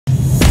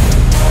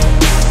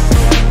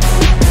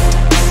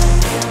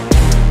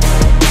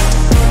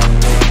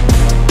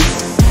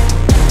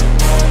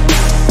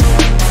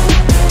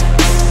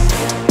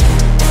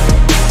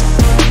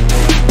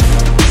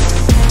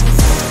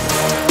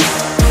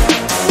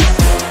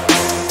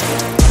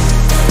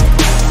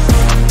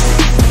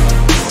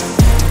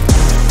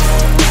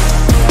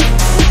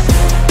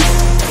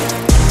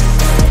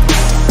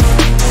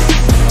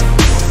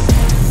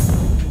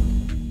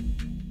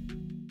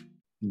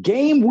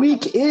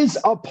is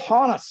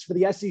upon us for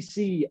the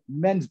SEC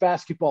men's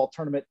basketball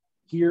tournament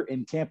here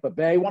in Tampa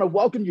Bay. I want to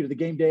welcome you to the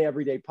Gameday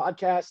Everyday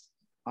podcast.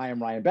 I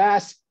am Ryan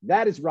Bass.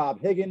 That is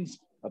Rob Higgins,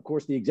 of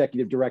course, the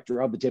executive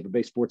director of the Tampa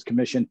Bay Sports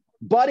Commission.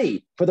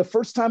 Buddy, for the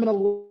first time in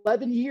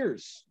 11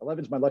 years,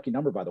 11 is my lucky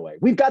number, by the way,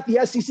 we've got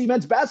the SEC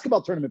men's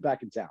basketball tournament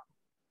back in town.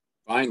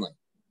 Finally.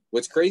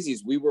 What's crazy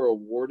is we were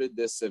awarded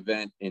this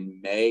event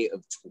in May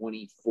of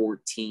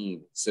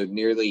 2014. So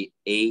nearly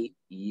 8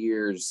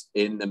 years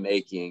in the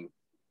making.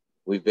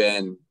 We've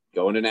been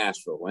going to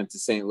Nashville, went to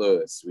St.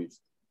 Louis. We've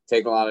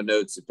taken a lot of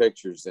notes and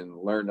pictures and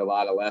learned a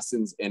lot of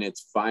lessons. And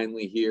it's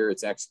finally here.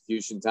 It's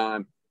execution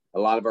time. A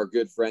lot of our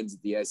good friends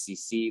at the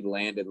SEC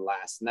landed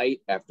last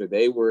night after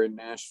they were in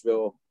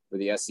Nashville for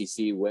the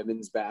SEC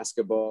women's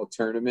basketball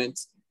tournament.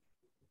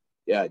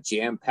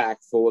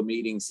 Jam-packed full of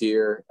meetings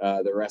here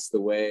the rest of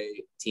the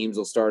way. Teams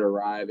will start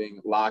arriving.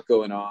 A lot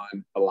going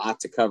on, a lot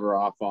to cover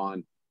off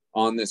on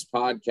this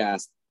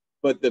podcast.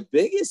 But the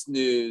biggest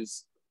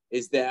news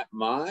is that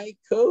my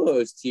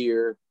co-host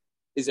here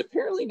is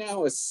apparently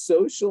now a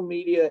social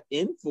media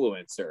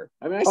influencer.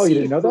 I mean, I see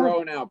you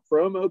throwing out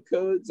promo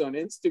codes on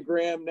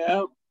Instagram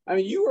now. I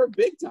mean, you are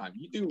big time.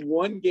 You do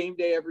one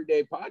Gameday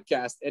Everyday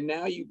podcast, and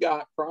now you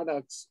got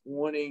products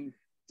wanting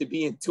to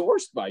be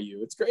endorsed by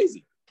you. It's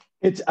crazy.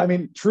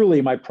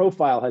 Truly, my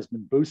profile has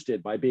been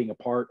boosted by being a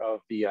part of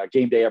the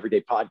Gameday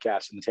Everyday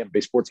podcast and the Tampa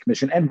Bay Sports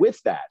Commission. And with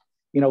that,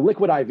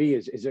 Liquid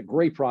IV is a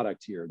great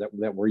product here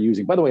that we're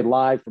using. By the way,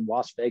 live from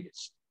Las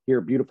Vegas, here,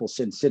 beautiful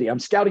Sin City. I'm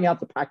scouting out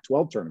the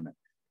Pac-12 tournament,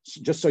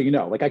 just so you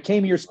know. I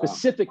came here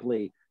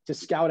specifically to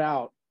scout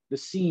out the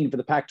scene for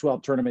the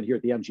Pac-12 tournament here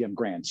at the MGM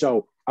Grand.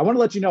 So I want to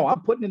let you know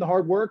I'm putting in the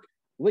hard work.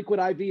 Liquid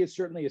IV is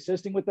certainly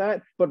assisting with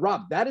that. But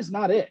Rob, that is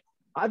not it.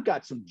 I've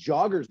got some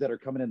joggers that are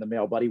coming in the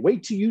mail, buddy.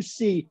 Wait till you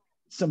see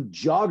some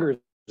joggers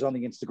on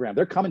the Instagram.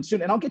 They're coming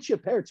soon. And I'll get you a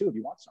pair too if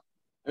you want some.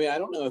 I mean, I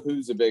don't know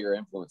who's a bigger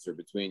influencer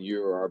between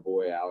you or our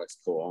boy Alex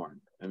Killorn.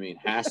 I mean,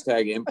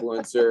 hashtag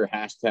influencer,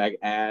 hashtag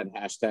ad,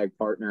 hashtag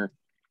partner.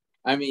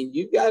 I mean,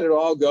 you got it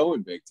all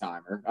going, big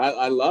timer.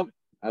 I love it.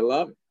 I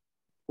love it.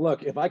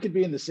 Look, if I could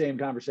be in the same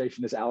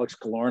conversation as Alex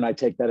Killorn, I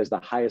take that as the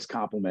highest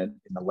compliment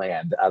in the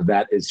land.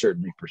 That is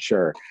certainly for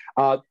sure.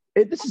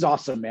 This is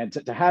awesome, man,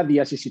 to have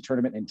the SEC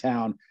tournament in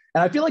town.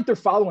 And I feel like they're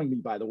following me,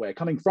 by the way,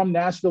 coming from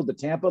Nashville to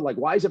Tampa.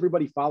 Why is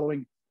everybody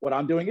following what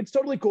I'm doing? It's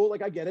totally cool.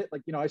 I get it.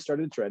 I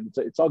started a trend.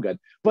 It's all good.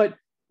 But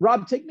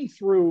Rob, take me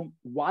through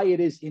why it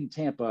is in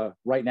Tampa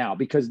right now,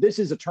 because this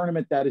is a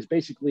tournament that is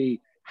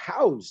basically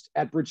housed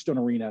at Bridgestone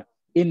Arena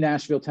in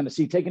Nashville,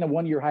 Tennessee, taking a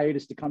one-year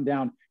hiatus to come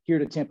down here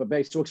to Tampa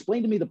Bay. So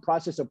explain to me the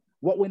process of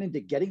what went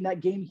into getting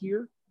that game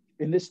here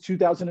in this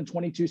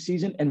 2022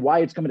 season and why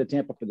it's coming to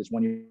Tampa for this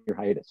one-year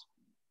hiatus.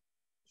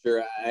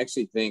 Sure. I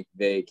actually think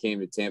they came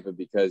to Tampa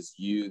because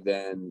you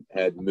then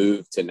had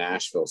moved to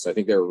Nashville. So I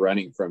think they were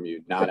running from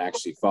you, not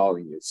actually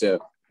following you. So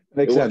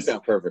it works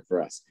out perfect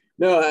for us.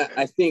 No,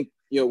 I think,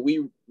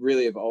 we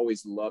really have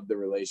always loved the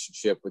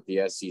relationship with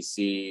the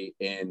SEC.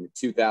 In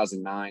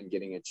 2009,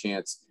 getting a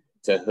chance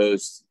to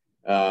host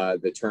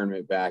the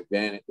tournament back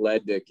then, it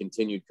led to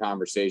continued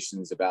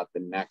conversations about the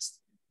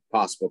next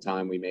possible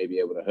time we may be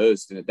able to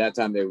host. And at that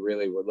time, they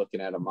really were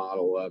looking at a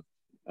model of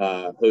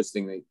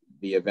hosting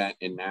the event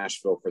in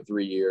Nashville for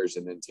 3 years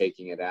and then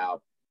taking it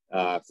out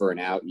for an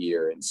out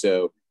year. And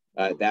so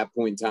at that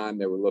point in time,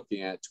 they were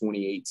looking at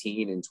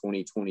 2018 and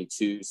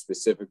 2022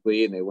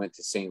 specifically, and they went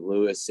to St.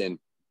 Louis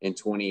in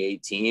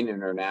 2018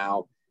 and are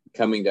now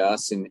coming to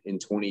us in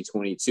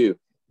 2022.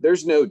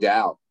 There's no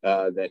doubt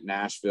that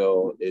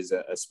Nashville is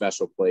a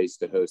special place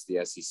to host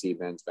the SEC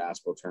men's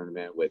basketball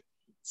tournament with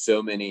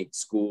so many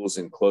schools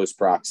in close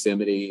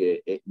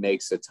proximity. It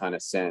makes a ton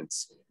of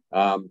sense.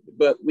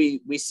 But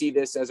we see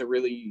this as a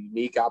really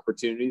unique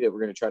opportunity that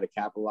we're going to try to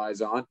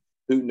capitalize on.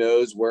 Who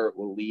knows where it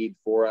will lead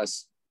for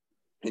us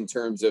in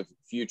terms of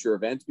future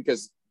events,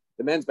 because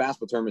the men's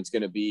basketball tournament is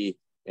going to be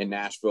in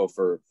Nashville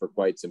for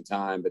quite some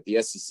time, but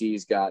the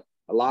SEC's got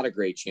a lot of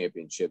great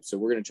championships. So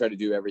we're going to try to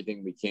do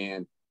everything we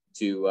can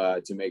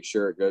to make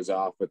sure it goes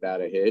off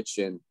without a hitch.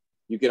 And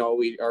you can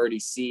already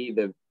see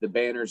the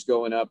banners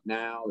going up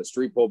now. The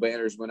street pole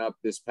banners went up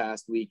this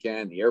past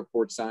weekend. The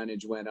airport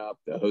signage went up.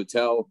 The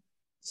hotel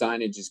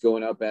signage is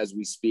going up as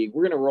we speak.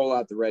 We're going to roll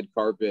out the red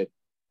carpet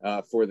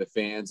for the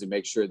fans and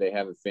make sure they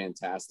have a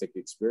fantastic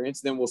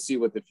experience. Then we'll see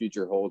what the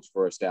future holds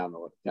for us down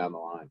the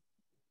line.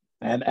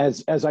 And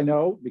as I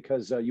know,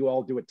 because you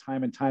all do it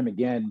time and time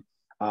again,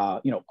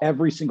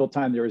 every single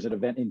time there is an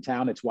event in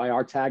town, it's why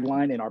our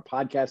tagline and our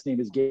podcast name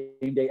is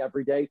Game Day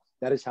Every Day.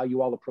 That is how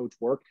you all approach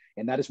work.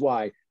 And that is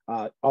why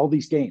all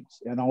these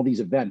games and all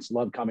these events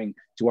love coming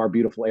to our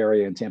beautiful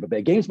area in Tampa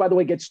Bay. Games, by the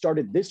way, get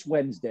started this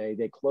Wednesday.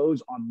 They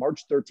close on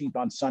March 13th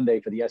on Sunday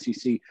for the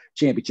SEC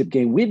championship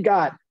game. We've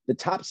got the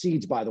top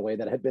seeds, by the way,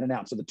 that have been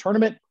announced. So the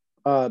tournament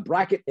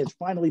bracket has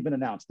finally been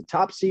announced. The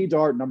top seeds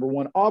are number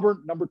 1,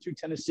 Auburn, number 2,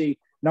 Tennessee,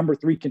 number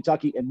 3,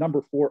 Kentucky, and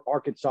number 4,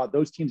 Arkansas.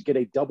 Those teams get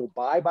a double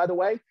bye, by the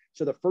way.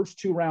 So the first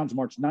 2 rounds,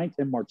 March 9th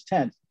and March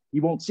 10th,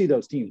 you won't see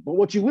those teams. But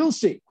what you will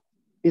see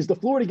is the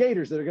Florida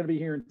Gators that are going to be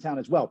here in town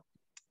as well.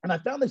 And I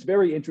found this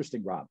very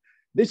interesting, Rob.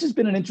 this has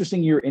been an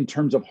interesting year in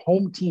terms of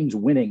home teams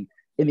winning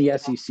in the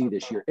SEC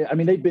this year. I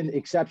mean, they've been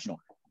exceptional.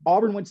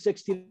 Auburn went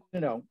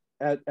 16-0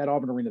 at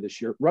Auburn Arena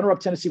this year. Runner-up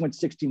Tennessee went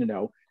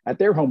 16-0 at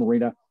their home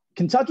arena.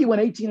 Kentucky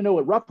went 18-0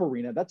 at Rupp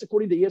Arena. That's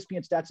according to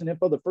ESPN Stats and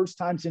Info, the first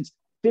time since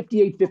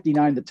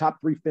 58-59, the top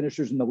three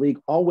finishers in the league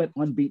all went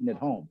unbeaten at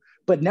home.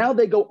 But now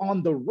they go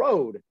on the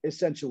road,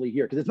 essentially,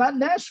 here, because it's not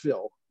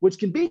Nashville, which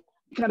can be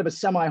kind of a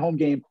semi-home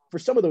game for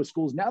some of those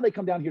schools. Now they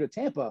come down here to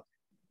Tampa.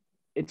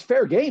 It's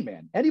fair game,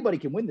 man. Anybody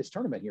can win this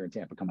tournament here in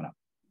Tampa coming up.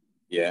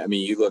 Yeah, I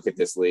mean, you look at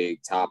this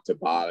league top to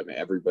bottom,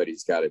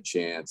 everybody's got a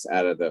chance.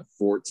 Out of the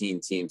 14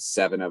 teams,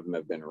 7 of them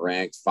have been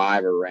ranked.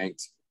 5 are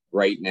ranked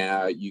right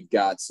now. You've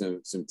got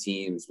some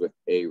teams with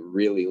a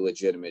really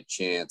legitimate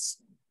chance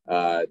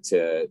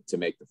to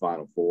make the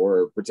Final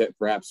Four, or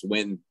perhaps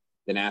win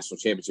the national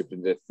championship.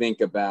 And to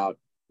think about,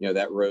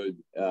 that road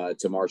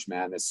to March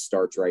Madness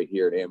starts right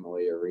here at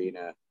Amalie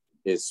Arena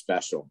is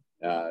special.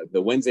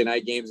 The Wednesday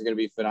night games are going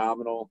to be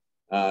phenomenal.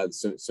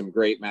 Some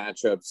great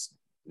matchups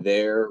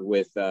there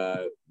with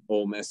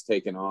Ole Miss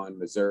taking on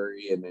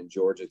Missouri, and then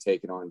Georgia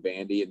taking on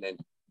Vandy, and then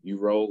you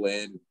roll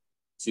in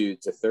to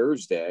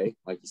Thursday,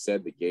 like you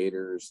said, the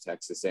Gators,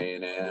 Texas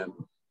A&M,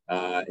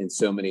 and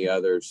so many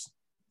others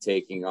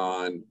taking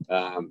on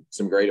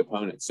some great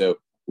opponents. So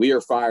we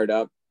are fired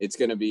up. It's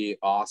going to be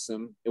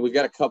awesome, and we've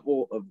got a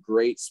couple of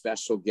great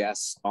special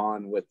guests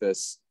on with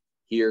us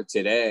here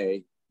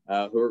today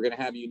who are going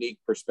to have unique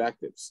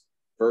perspectives.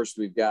 First,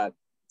 we've got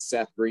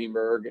Seth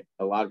Greenberg.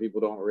 A lot of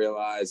people don't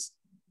realize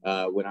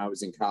when I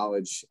was in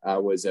college, I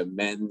was a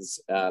men's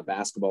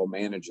basketball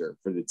manager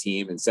for the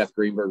team, and Seth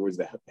Greenberg was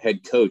the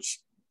head coach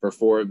for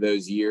 4 of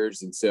those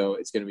years. And so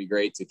it's going to be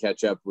great to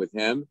catch up with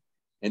him.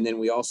 And then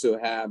we also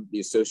have the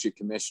associate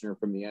commissioner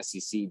from the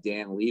SEC,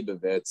 Dan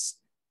Leibovitz,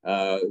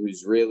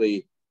 who's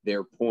really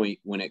their point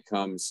when it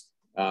comes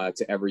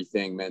to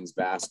everything men's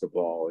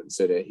basketball. And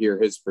so to hear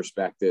his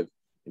perspective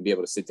and be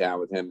able to sit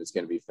down with him is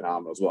going to be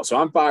phenomenal as well. So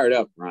I'm fired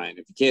up, Ryan.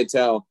 If you can't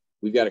tell,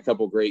 we've got a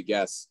couple great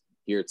guests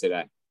here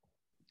today.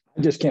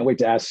 I just can't wait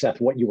to ask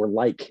Seth what you were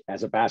like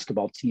as a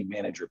basketball team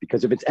manager,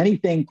 because if it's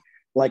anything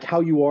like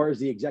how you are as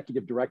the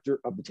executive director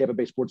of the Tampa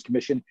Bay Sports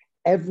Commission,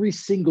 every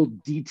single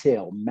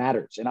detail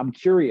matters. And I'm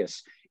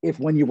curious if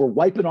when you were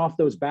wiping off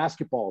those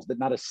basketballs, that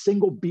not a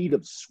single bead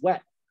of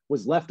sweat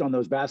was left on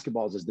those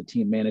basketballs as the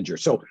team manager.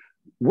 So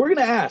we're going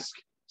to ask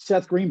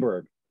Seth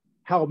Greenberg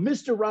how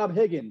Mr. Rob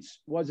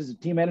Higgins was as a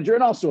team manager,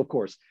 and also, of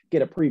course,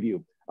 get a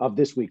preview of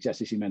this week's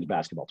SEC men's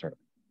basketball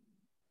tournament.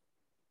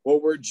 Well,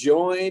 we're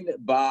joined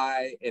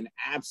by an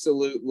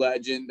absolute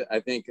legend. I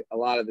think a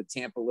lot of the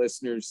Tampa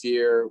listeners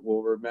here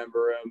will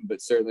remember him,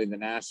 but certainly the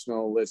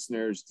national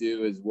listeners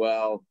do as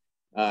well.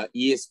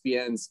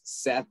 ESPN's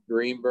Seth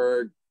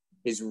Greenberg.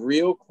 His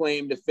real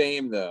claim to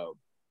fame, though,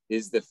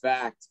 is the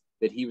fact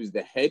that he was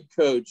the head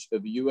coach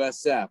of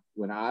USF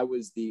when I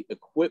was the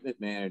equipment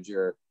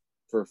manager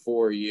for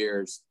 4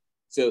 years.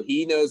 So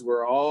he knows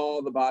where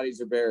all the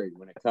bodies are buried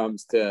when it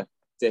comes to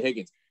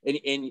Higgins.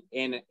 And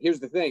here's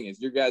the thing is,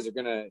 you guys are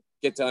going to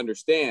get to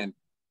understand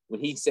when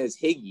he says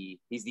Higgy,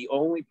 he's the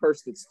only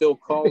person that still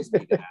calls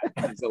me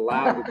that. He's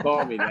allowed to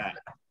call me that.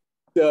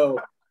 So,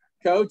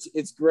 Coach,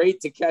 it's great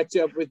to catch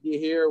up with you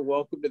here.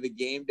 Welcome to the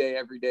Game Day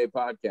Everyday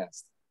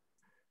podcast.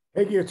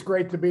 Higgy, it's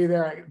great to be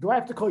there. Do I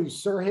have to call you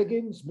Sir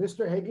Higgins,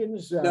 Mr.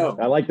 Higgins? No,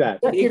 I like that.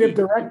 Executive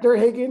Director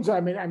Higgins. I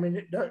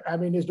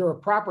mean, is there a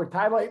proper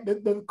title?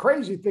 The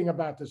crazy thing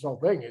about this whole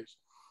thing is,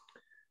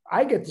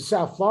 I get the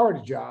South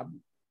Florida job.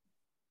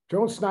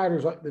 Joan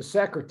Snyder's the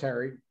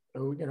secretary,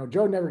 who,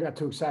 Joe never got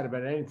too excited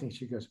about anything.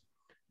 She goes,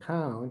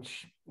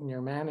 Coach,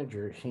 your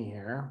manager's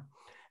here.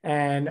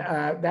 And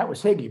that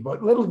was Higgy.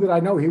 But little did I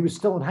know he was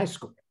still in high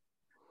school.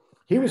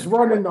 He was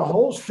running the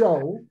whole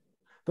show.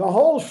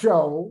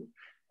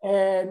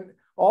 And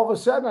all of a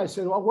sudden I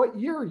said, well, what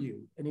year are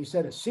you? And he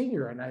said, a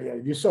senior.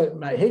 And you saw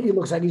my Higgy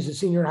looks like he's a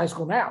senior in high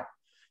school now,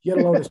 let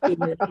alone a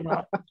senior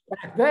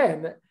back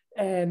then.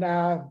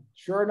 And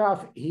sure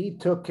enough, he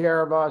took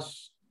care of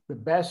us, the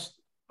best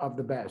of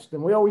the best.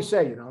 And we always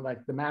say,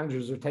 like the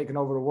managers are taking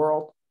over the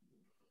world.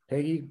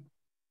 Higgy,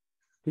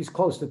 he's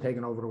close to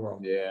taking over the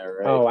world. Yeah,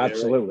 right. Oh,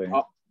 absolutely.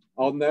 Right.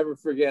 I'll never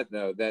forget,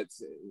 though.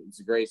 It's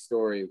a great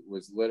story. It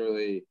was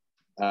literally,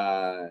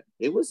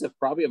 it was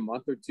probably a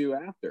month or two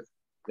after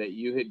that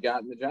you had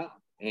gotten the job.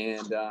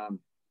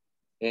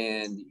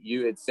 And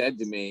you had said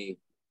to me,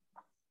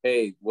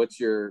 hey, what's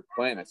your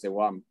plan? I said,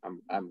 well,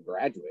 I'm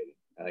graduating.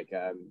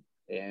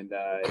 And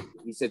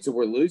he said, so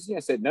we're losing?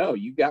 I said, no,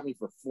 you got me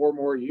for 4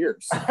 more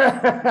years.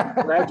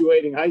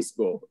 Graduating high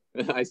school.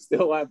 I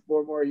still have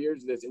 4 more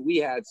years of this. And we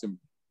had some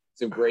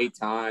great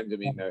times. I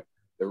mean,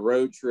 the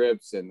road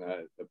trips and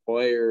the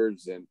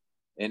players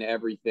and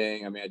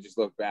everything. I mean, I just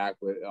look back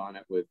on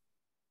it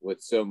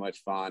with so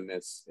much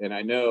fondness. And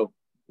I know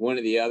one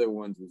of the other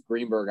ones was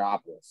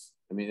Greenbergopolis.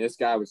 I mean, this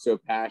guy was so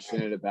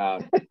passionate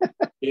about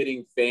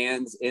getting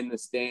fans in the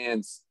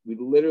stands. We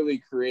literally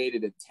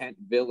created a tent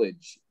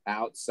village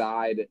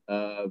outside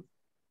of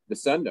the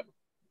Sundome,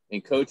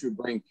 and Coach would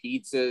bring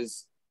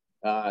pizzas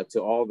to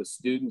all the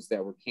students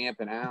that were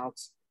camping out.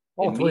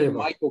 All three of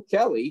them. Michael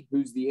Kelly,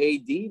 who's the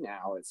AD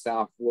now at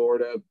South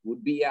Florida,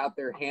 would be out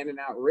there handing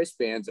out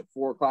wristbands at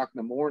 4:00 in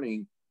the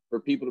morning for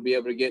people to be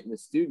able to get in the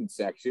student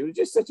section. It was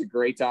just such a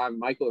great time.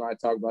 Michael and I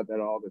talk about that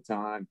all the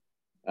time.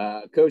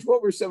 Coach,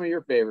 what were some of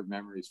your favorite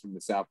memories from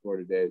the South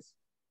Florida days?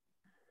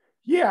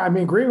 Yeah, I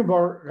mean,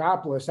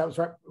 Greenbergopolis, that was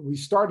right. We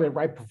started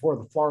right before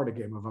the Florida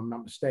game, if I'm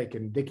not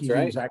mistaken. Dickie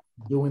was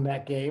actually doing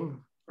that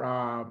game.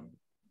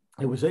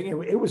 It was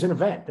an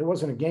event. It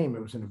wasn't a game.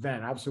 It was an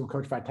event. Obviously, when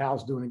Coach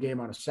Vitale's doing a game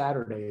on a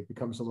Saturday, it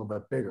becomes a little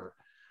bit bigger.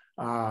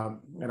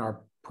 And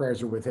our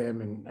prayers are with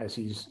him, and as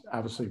he's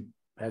obviously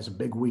has a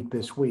big week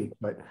this week.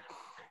 But,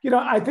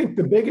 I think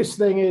the biggest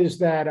thing is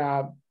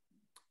that,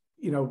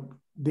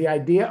 the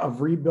idea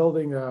of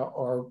rebuilding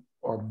or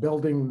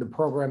building the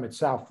program at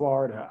South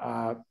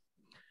Florida,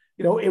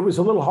 it was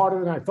a little harder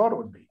than I thought it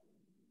would be,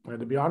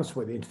 to be honest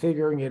with you, and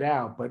figuring it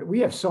out. But we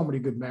have so many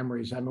good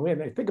memories. I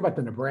mean, think about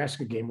the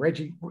Nebraska game.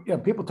 Reggie,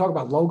 people talk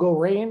about logo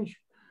range.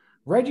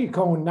 Reggie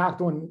Cohen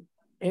knocked one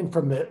in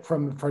from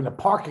the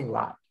parking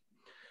lot.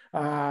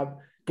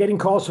 Getting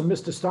calls from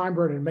Mr.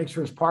 Steinbrenner and make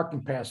sure his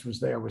parking pass was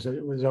there was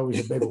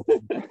always a big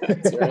one.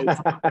 That's right.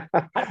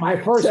 My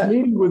first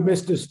meeting with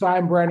Mr.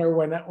 Steinbrenner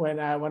when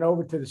I went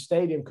over to the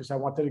stadium because I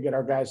wanted to get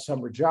our guys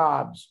summer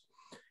jobs.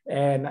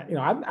 And,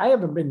 I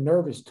haven't been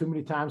nervous too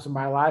many times in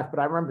my life, but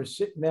I remember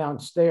sitting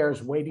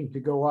downstairs waiting to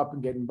go up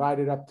and get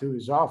invited up to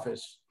his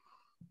office.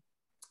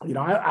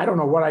 I don't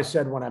know what I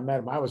said when I met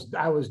him. I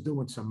was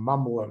doing some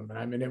mumbling.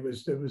 I mean, it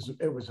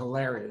was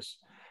hilarious.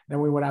 Then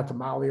we went out to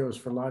Malio's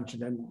for lunch,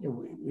 and then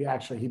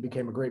he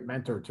became a great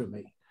mentor to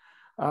me.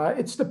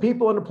 It's the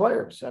people and the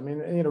players. I mean,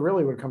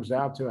 really what it comes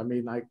down to, I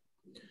mean, like,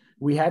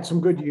 we had some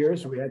good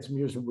years. We had some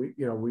years where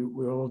we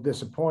were a little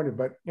disappointed,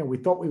 but we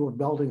thought we were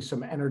building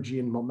some energy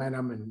and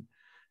momentum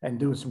and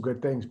doing some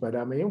good things. But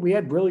I mean, we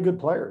had really good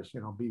players.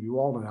 B.B.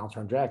 Walden,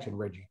 Alton Jackson,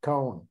 Reggie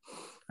Cohen.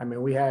 I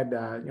mean, we had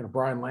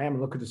Brian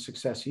Lamb. Look at the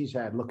success he's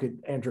had. Look at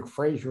Andrew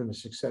Frazier and the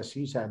success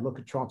he's had. Look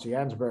at Chauncey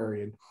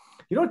Ansbury. And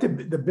what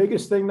the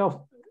biggest thing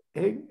though,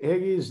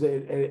 Higgins,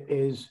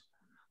 is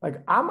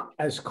like I'm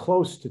as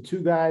close to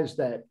two guys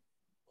that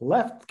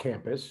left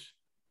campus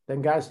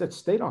than guys that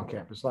stayed on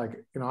campus.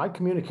 Like, I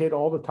communicate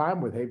all the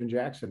time with Haven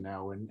Jackson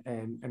now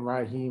and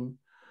Raheem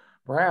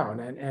Brown.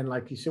 And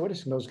like you said,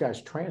 those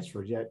guys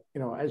transferred yet,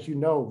 as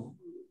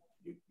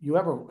you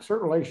have a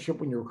certain relationship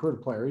when you recruit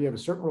a player, you have a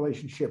certain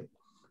relationship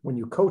when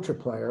you coach a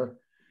player.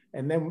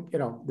 And then,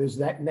 there's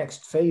that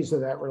next phase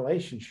of that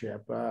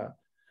relationship, and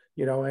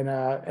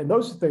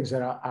those are things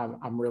that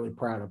I'm really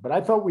proud of. But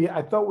I thought we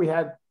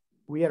had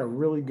a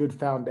really good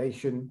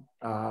foundation.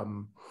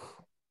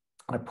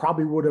 I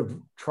probably would have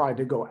tried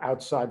to go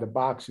outside the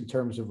box in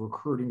terms of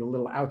recruiting a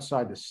little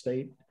outside the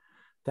state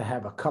to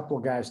have a couple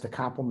of guys to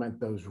complement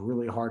those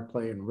really hard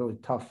playing, really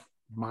tough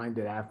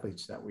minded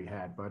athletes that we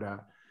had. But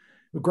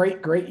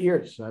great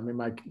years. I mean,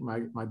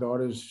 my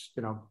daughters,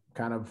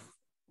 kind of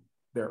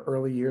their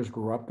early years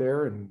grew up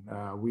there, and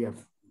we have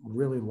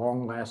really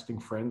long lasting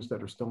friends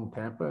that are still in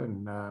Tampa.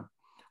 And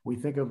we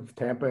think of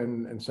Tampa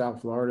and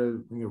South Florida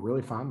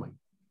really fondly.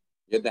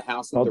 You had the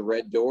house with the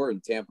red door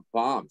in Tampa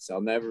Palms.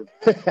 I'll never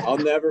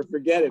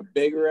forget it.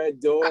 Big red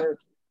door.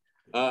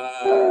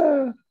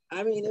 I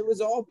mean, it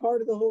was all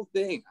part of the whole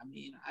thing. I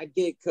mean, I'd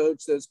get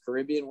Coach those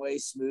Caribbean Way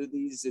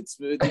smoothies at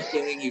Smoothie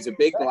King. He's a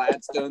big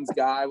Gladstone's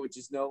guy, which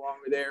is no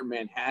longer there.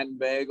 Manhattan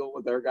Bagel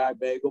with our guy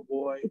Bagel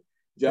Boy,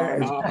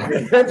 John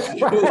Hoffman.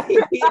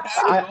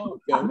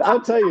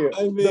 I'll tell you,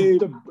 I mean,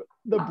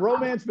 the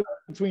bromance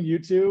between you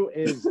two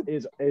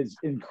is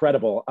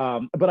incredible.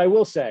 But I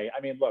will say,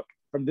 I mean, look,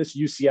 from this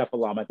UCF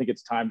alum, I think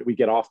it's time that we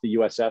get off the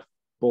USF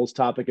Bulls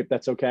topic, if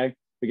that's okay.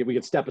 We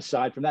could step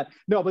aside from that.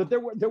 No, but there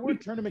were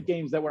tournament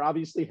games that were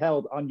obviously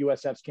held on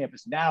USF's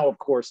campus. Now, of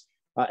course,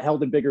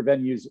 held in bigger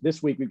venues.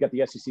 This week, we've got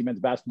the SEC men's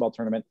basketball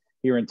tournament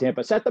here in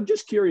Tampa. Seth, I'm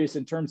just curious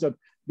in terms of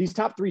these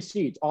top three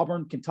seeds,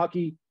 Auburn,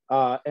 Kentucky,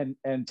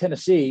 and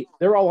Tennessee.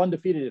 They're all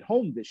undefeated at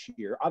home this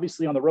year.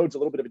 Obviously, on the road's a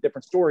little bit of a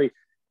different story.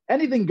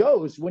 Anything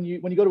goes when you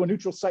go to a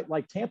neutral site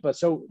like Tampa.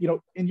 So,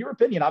 in your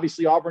opinion,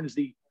 obviously Auburn is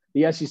the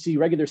SEC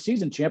regular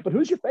season champ, but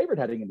who's your favorite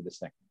heading into this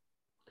thing?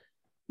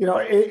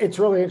 It's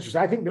really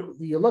interesting. I think that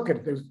you look at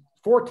it, there's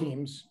 4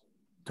 teams,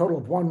 total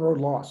of 1 road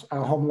loss,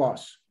 a home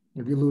loss,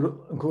 if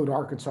you include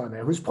Arkansas in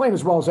there, who's playing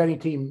as well as any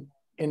team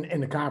in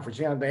the conference.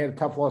 They had a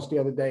tough loss the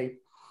other day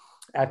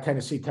at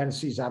Tennessee.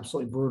 Tennessee's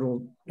absolutely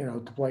brutal,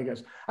 to play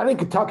against. I think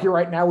Kentucky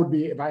right now would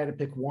be, if I had to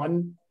pick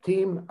one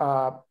team,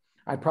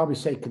 I'd probably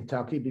say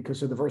Kentucky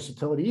because of the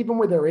versatility, even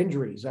with their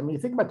injuries. I mean, you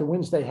think about the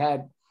wins they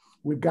had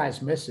with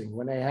guys missing,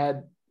 when they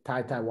had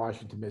Ty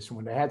Washington missing,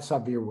 when they had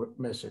Xavier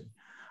missing.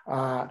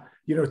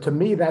 To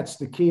me, that's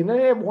the key. And then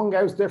they have one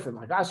guy who's different,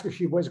 like Oscar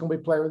Tshiebwe is going to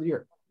be player of the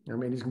year. I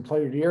mean, he's going to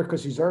play of the year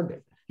because he's earned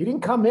it. He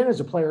didn't come in as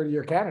a player of the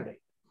year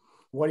candidate.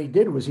 What he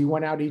did was he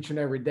went out each and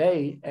every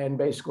day and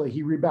basically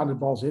he rebounded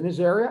balls in his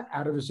area,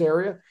 out of his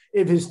area.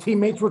 If his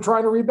teammates were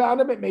trying to rebound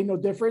him, it made no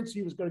difference.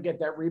 He was going to get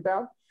that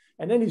rebound.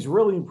 And then he's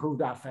really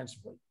improved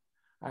offensively.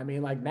 I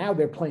mean, like now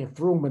they're playing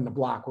through him in the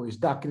block where he's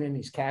ducking in,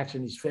 he's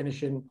catching, he's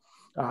finishing.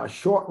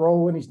 Short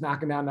roll when he's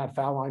knocking down that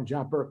foul line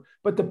jumper.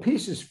 But the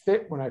pieces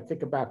fit when I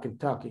think about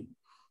Kentucky.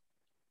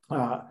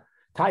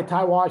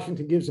 Ty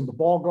Washington gives him a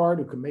ball guard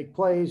who can make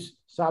plays.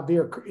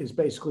 Xavier is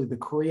basically the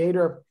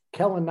creator.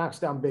 Kellen knocks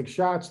down big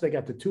shots. They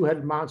got the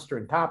two-headed monster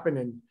in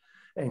Toppin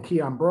and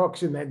Keon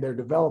Brooks, and then they're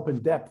developing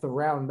depth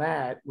around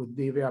that with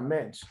Davion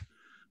Mintz.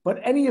 But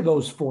any of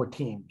those four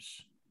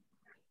teams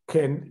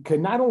can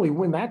not only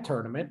win that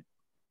tournament,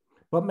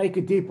 but make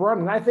a deep run.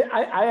 And I think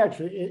I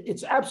actually,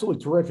 it's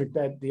absolutely terrific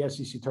that the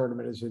SEC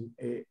tournament is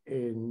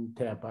in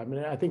Tampa. I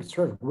mean, I think it's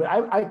terrific.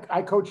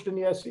 I coached in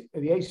the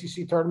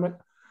ACC tournament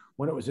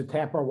when it was in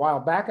Tampa a while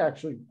back.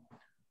 Actually,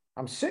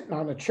 I'm sitting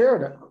on the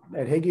chair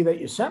at Higgy that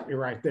you sent me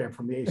right there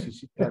from the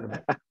ACC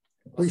tournament.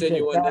 I'll send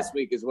you one this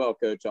week as well,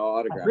 Coach. I'll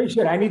autograph it.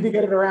 Appreciate it. I need to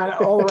get it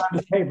all around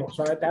the table,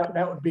 so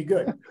that would be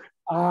good.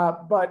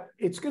 But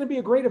it's going to be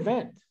a great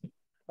event.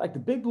 Like the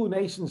Big Blue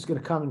Nation is going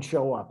to come and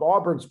show up.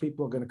 Auburn's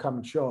people are going to come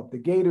and show up. The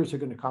Gators are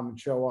going to come and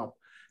show up.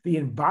 The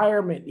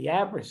environment, the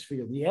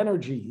atmosphere, the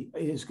energy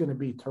is going to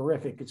be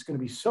terrific. It's going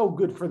to be so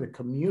good for the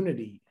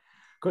community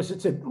because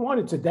it's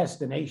a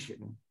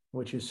destination,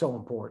 which is so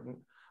important.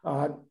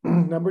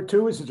 Number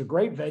two is it's a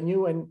great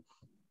venue, and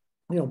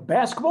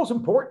basketball is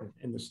important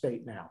in the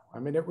state now. I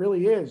mean, it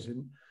really is,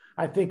 and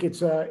I think it's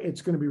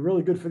going to be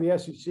really good for the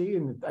SEC,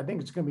 and I think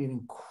it's going to be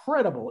an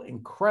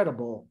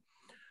incredible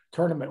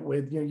tournament.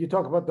 With you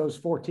talk about those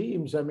four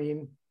teams. I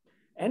mean,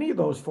 any of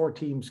those four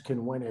teams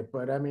can win it,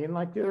 but I mean,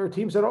 like there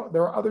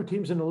are other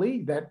teams in the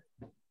league that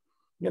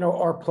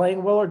are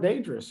playing well or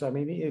dangerous. I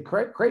mean,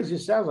 crazy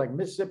as it sounds, like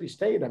Mississippi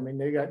State. I mean,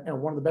 they got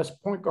one of the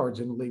best point guards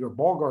in the league or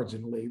ball guards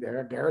in the league.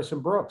 They're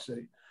Garrison Brooks.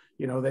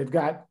 They've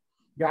got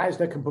guys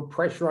that can put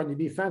pressure on you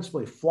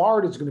defensively.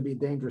 Florida's going to be a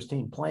dangerous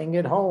team playing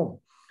at home.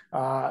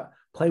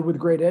 Play with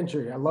great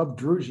energy. I love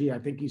Druzy. I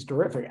think he's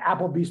terrific.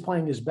 Appleby's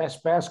playing his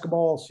best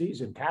basketball all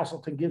season.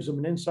 Castleton gives him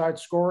an inside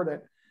scorer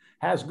that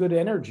has good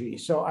energy.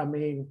 So, I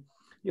mean,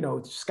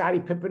 Scottie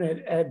Pippen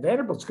at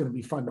Vanderbilt's going to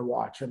be fun to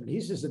watch. I mean,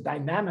 he's as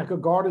dynamic a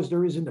guard as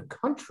there is in the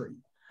country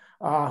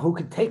who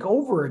could take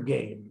over a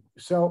game.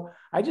 So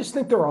I just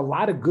think there are a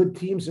lot of good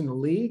teams in the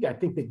league. I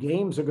think the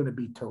games are going to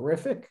be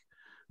terrific.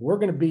 We're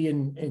going to be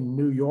in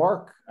New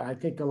York. I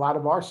think a lot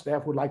of our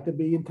staff would like to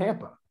be in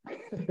Tampa.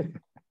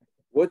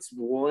 What's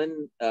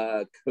one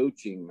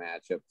coaching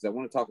matchup? Because I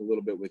want to talk a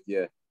little bit with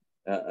you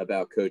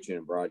about coaching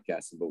and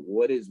broadcasting, but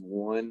what is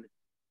one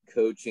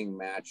coaching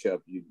matchup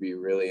you'd be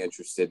really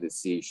interested to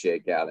see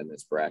shake out in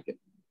this bracket?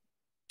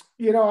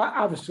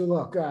 Obviously,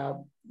 look,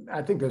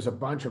 I think there's a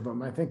bunch of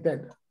them. I think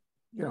that,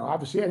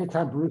 obviously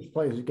anytime Bruce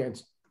plays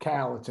against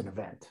Cal, it's an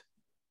event.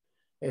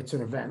 It's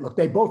an event. Look,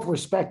 they both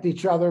respect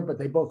each other, but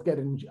they both get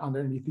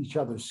underneath each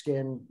other's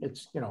skin.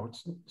 It's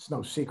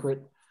no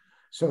secret.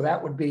 So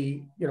that would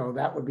be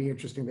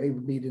interesting. They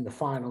would meet in the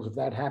finals. If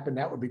that happened,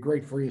 that would be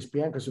great for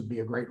ESPN because it would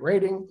be a great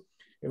rating.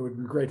 It would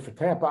be great for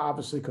Tampa,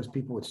 obviously, because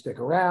people would stick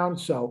around.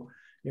 So,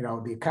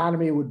 the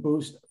economy would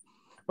boost.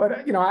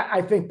 But,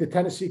 I think the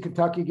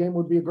Tennessee-Kentucky game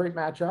would be a great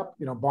matchup.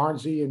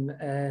 Barnesy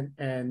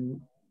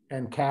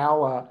and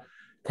Cal.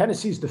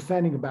 Tennessee's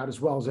defending about as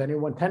well as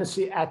anyone.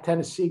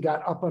 Tennessee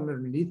got up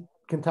underneath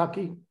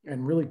Kentucky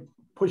and really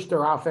pushed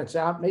their offense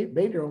out, made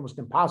it almost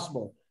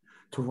impossible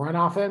to run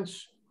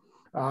offense.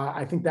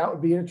 I think that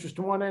would be an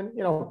interesting one. And,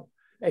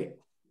 hey,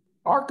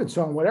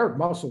 Arkansas and what Eric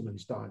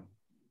Musselman's done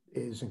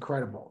is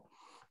incredible.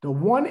 The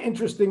one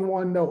interesting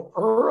one, though,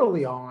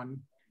 early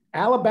on,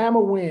 Alabama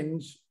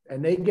wins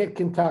and they get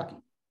Kentucky.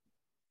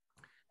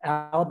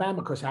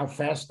 Alabama, because how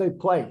fast they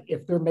play.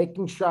 If they're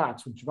making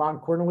shots, when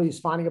Javon Cornelly is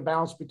finding a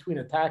balance between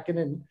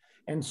attacking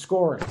and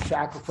scoring.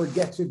 Shackelford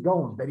gets it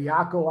going.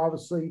 Bediako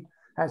obviously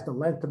has the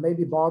length to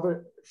maybe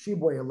bother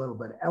Sheboy a little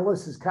bit.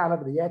 Ellis is kind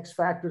of the X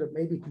factor that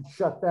maybe can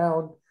shut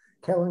down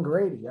Kellen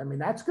Grady. I mean,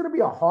 that's going to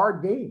be a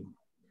hard game.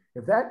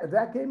 If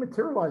that game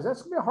materializes,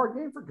 that's going to be a hard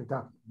game for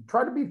Kentucky. You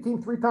try to beat a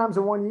team 3 times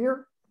in 1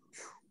 year,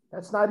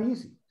 that's not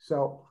easy.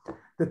 So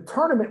the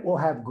tournament will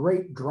have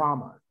great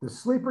drama. The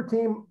sleeper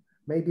team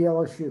may be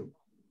LSU.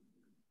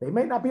 They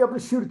may not be able to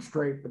shoot it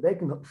straight, but they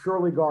can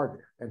surely guard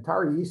it. And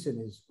Tari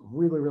Eason is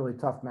really, really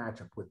tough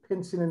matchup. With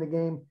Pinson in the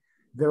game,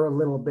 they're a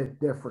little bit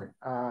different.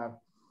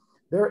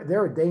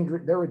 They're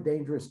a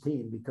dangerous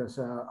team because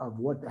of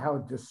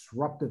how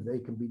disruptive they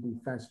can be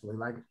defensively.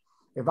 Like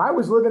if I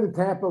was living in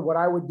Tampa, what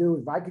I would do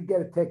if I could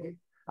get a ticket,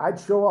 I'd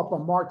show up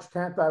on March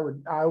 10th.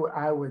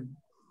 I would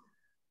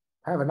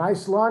have a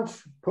nice lunch,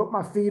 put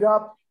my feet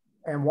up,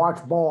 and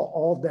watch ball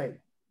all day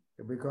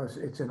because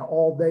it's an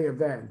all-day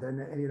event.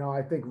 And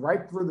I think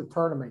right through the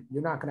tournament,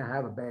 you're not going to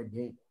have a bad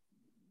game.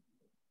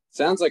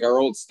 Sounds like our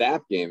old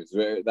staff games.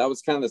 That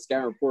was kind of the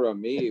scouting report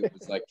on me. It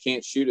was like,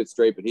 can't shoot it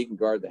straight, but he can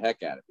guard the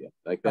heck out of you.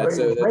 Like that's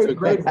what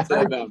Coach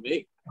said about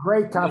me.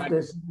 Great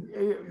toughness.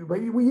 But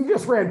you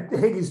just ran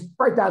Higgins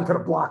right down to the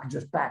block and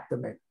just backed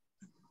him in.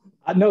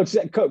 No, it's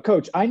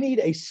Coach. I need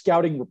a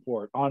scouting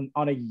report on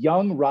a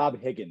young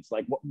Rob Higgins.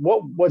 Like,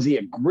 what was he?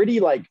 A gritty,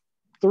 like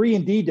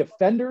 3-and-D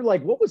defender?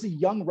 Like, what was a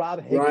young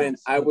Rob Higgins? Ryan,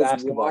 I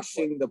was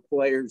washing the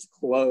players'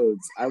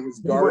 clothes. I was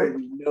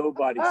guarding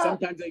nobody.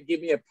 Sometimes they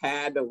give me a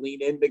pad to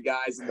lean into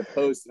guys in the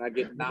post, and I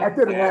get knocked.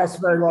 That didn't last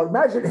very long.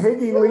 Imagine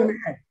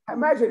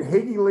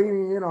Higgy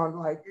leaning in on,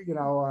 like,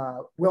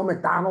 Will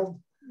McDonald.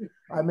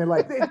 I mean,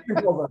 like, they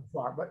didn't go very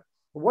far. But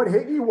what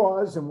Higgy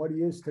was and what he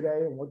is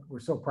today, and what we're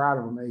so proud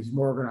of him, he's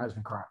more organized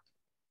than crime.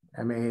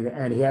 I mean,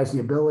 and he has the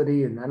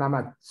ability, and I'm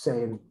not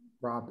saying,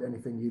 Rob,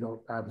 anything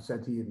I haven't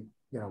said to you,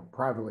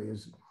 privately,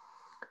 is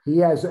he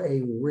has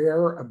a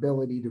rare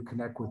ability to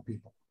connect with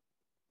people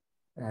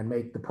and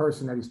make the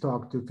person that he's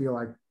talking to feel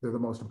like they're the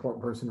most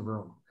important person in the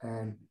room,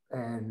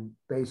 and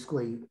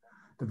basically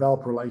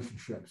develop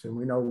relationships. And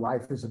we know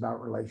life is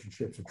about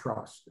relationships and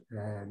trust.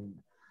 And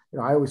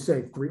I always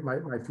say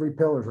my 3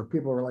 pillars are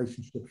people,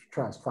 relationships,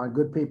 trust. Find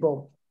good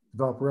people,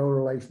 develop real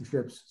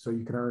relationships so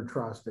you can earn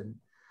trust. And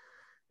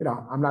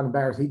I'm not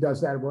embarrassed. He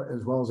does that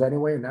as well as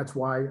anyway. And that's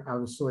why,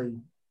 obviously,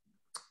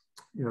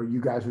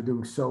 you guys are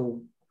doing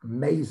so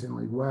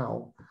amazingly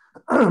well.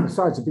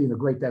 Besides it being a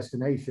great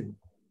destination,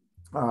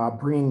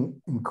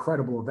 bringing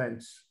incredible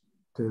events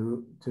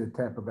to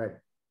Tampa Bay.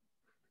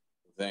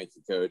 Thank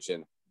you, Coach.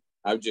 And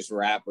I would just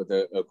wrap with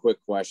a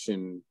quick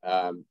question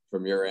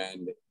from your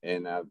end,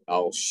 and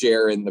I'll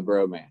share in the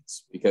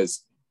bromance,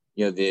 because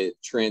the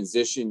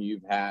transition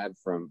you've had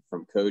from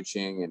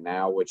coaching and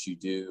now what you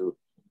do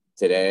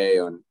today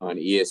on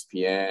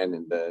ESPN,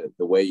 and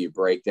the way you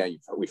break down,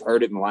 we've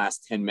heard it in the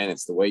last 10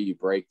 minutes, the way you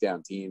break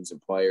down teams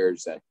and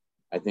players, that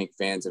I think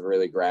fans have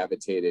really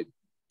gravitated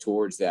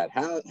towards that.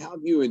 How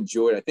have you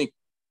enjoyed? I think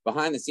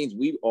behind the scenes,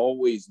 we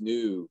always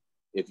knew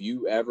if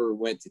you ever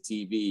went to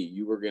TV,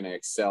 you were going to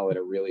excel at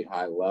a really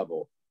high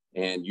level,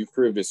 and you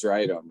proved us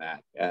right on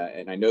that.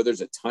 And I know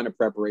there's a ton of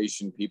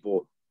preparation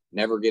people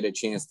never get a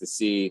chance to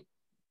see,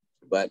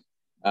 but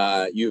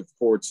you've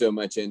poured so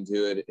much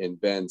into it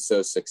and been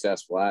so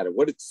successful at it.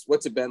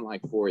 What's it been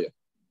like for you?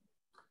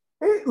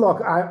 Hey,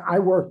 look, I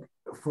work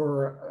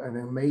for an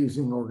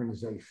amazing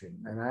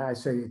organization, and I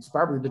say it's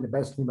probably been the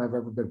best team I've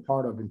ever been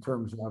part of, in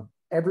terms of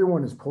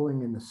everyone is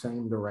pulling in the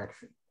same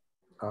direction,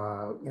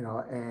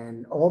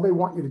 and all they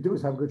want you to do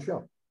is have a good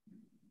show.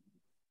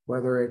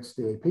 Whether it's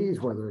the APs,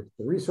 whether it's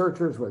the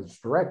researchers, whether it's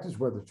directors,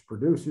 whether it's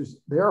producers,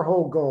 their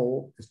whole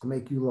goal is to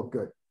make you look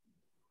good.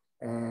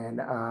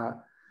 And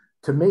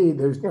to me,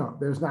 there's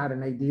not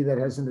an AD that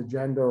has an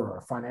agenda, or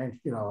a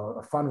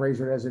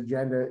fundraiser that has an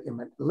agenda.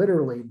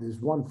 Literally, there's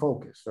one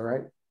focus. All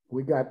right,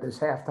 we got this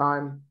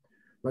halftime.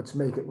 Let's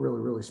make it really,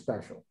 really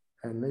special.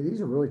 And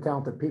these are really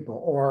talented people.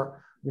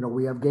 Or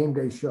we have game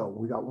day show.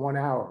 We got 1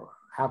 hour.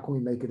 How can we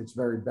make it its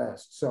very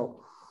best?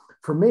 So,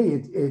 for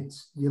me,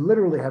 it's you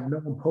literally have no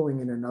one pulling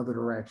in another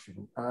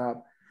direction.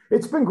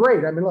 It's been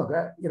great. I mean, look,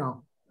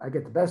 I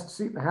get the best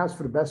seat in the house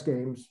for the best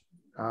games.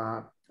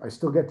 I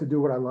still get to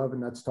do what I love,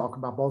 and that's talk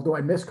about ball. Do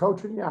I miss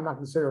coaching? Yeah, I'm not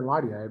going to sit here and lie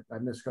to you. I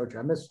miss coaching.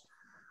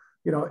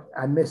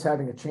 I miss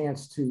having a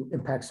chance to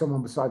impact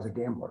someone besides a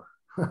gambler.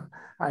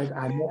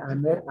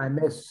 I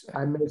miss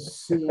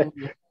seeing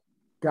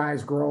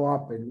guys grow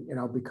up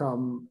and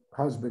become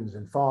husbands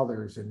and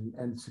fathers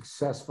and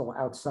successful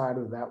outside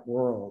of that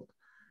world.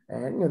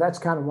 And that's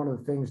kind of one of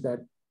the things that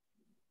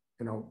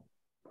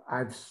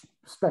I've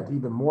spent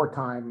even more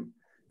time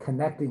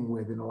connecting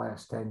with in the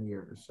last 10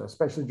 years,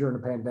 especially during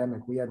the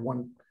pandemic. We had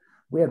one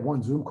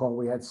Zoom call.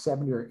 We had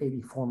 70 or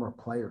 80 former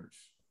players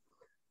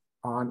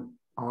on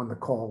the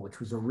call, which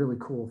was a really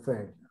cool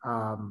thing.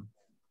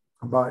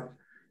 But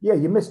yeah,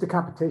 you miss the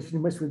competition. You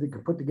miss where you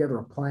can put together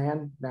a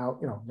plan. Now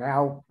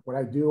what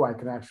I do, I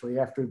can actually,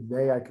 after the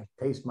day, I can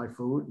taste my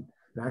food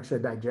and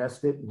actually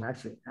digest it, and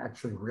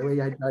actually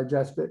really I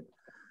digest it.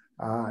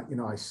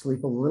 I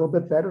sleep a little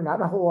bit better,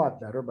 not a whole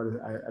lot better, but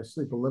I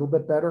sleep a little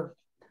bit better.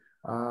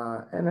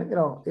 And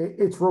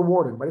it's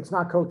rewarding, but it's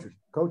not coaching.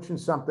 Coaching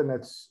is something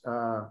that's,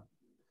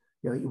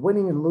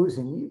 winning and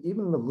losing.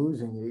 Even the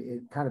losing,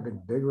 it kind of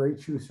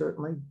invigorates you,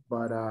 certainly.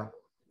 But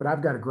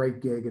I've got a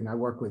great gig, and I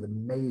work with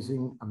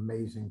amazing,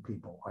 amazing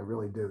people. I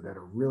really do, that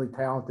are really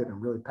talented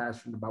and really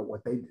passionate about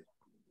what they do.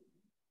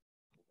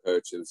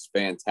 Coach, it's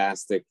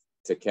fantastic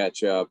to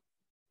catch up.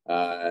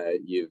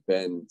 You've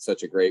been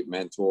such a great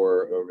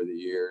mentor over the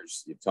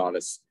years. You've taught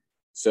us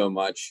so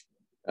much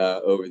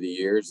over the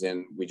years,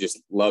 and we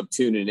just love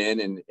tuning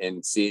in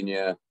and seeing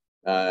you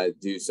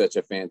do such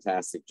a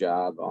fantastic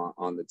job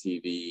on the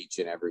TV each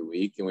and every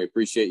week. And we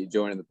appreciate you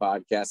joining the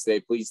podcast today.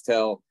 Please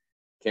tell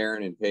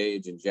Karen and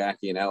Paige and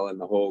Jackie and Ellen,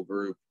 the whole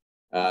group,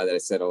 that I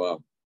said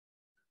hello.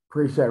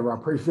 Appreciate it, Rob.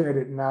 Appreciate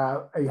it. And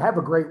have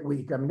a great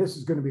week. I mean, this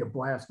is going to be a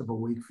blast of a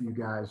week for you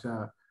guys.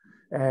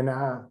 And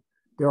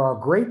there are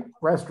great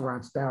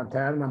restaurants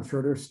downtown, and I'm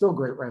sure there's still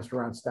great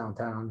restaurants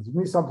downtown. Is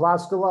Mise en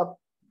Place still up?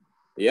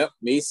 Yep,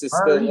 Mise is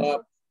still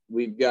up.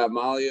 We've got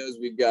Malio's,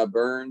 we've got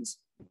Burns,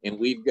 and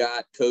we've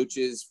got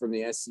coaches from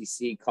the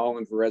SEC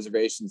calling for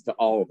reservations to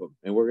all of them.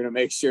 And we're going to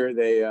make sure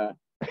they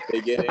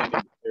get in and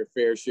get their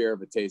fair share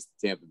of a taste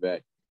of Tampa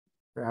Bay.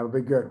 That'll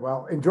be good.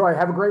 Well, enjoy.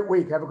 Have a great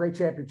week. Have a great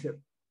championship.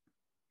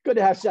 Good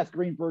to have Seth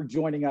Greenberg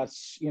joining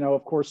us.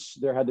 Of course,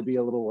 there had to be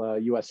a little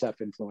USF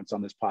influence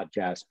on this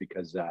podcast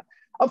because,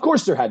 of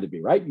course, there had to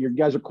be, right? You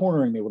guys are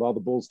cornering me with all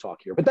the Bulls talk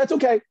here, but that's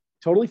okay.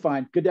 Totally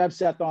fine. Good to have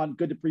Seth on.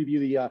 Good to preview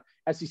the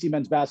SEC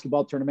men's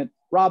basketball tournament.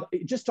 Rob,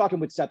 just talking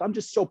with Seth, I'm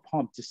just so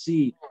pumped to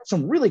see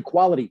some really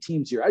quality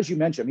teams here. As you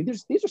mentioned, I mean,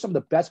 these are some of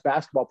the best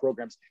basketball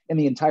programs in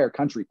the entire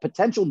country.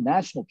 Potential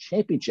national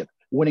championship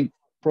winning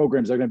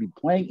programs that are going to be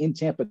playing in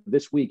Tampa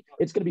this week.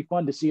 It's going to be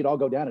fun to see it all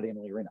go down at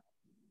Amalie Arena.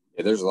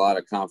 Yeah, there's a lot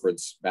of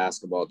conference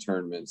basketball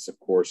tournaments, of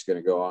course,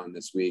 going to go on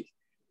this week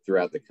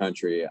throughout the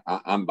country.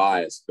 I'm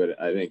biased, but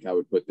I think I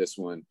would put this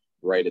one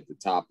right at the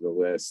top of the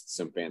list.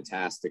 Some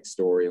fantastic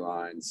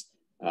storylines,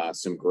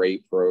 some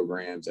great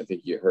programs. I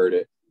think you heard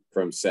it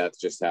from Seth,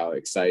 just how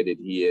excited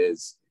he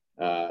is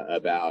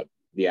about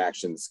the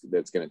actions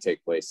that's going to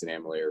take place in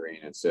Amalie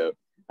Arena. So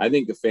I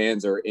think the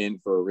fans are in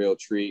for a real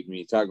treat. When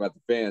you talk about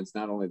the fans,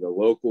 not only the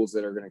locals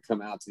that are going to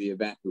come out to the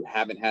event who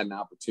haven't had an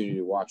opportunity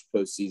to watch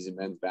postseason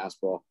men's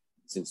basketball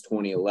since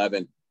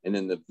 2011, and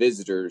then the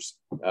visitors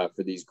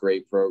for these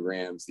great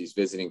programs, these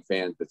visiting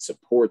fans that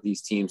support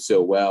these teams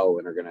so well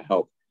and are going to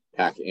help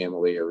pack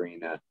Amalie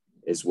Arena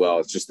as well.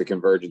 It's just the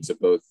convergence of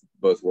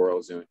both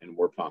worlds, and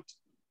we're pumped.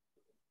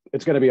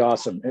 It's going to be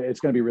awesome. It's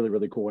going to be really,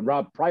 really cool. And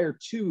Rob, prior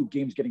to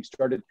games getting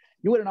started,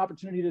 you had an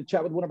opportunity to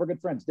chat with one of our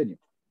good friends, didn't you?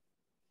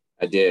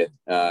 I did.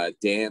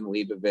 Dan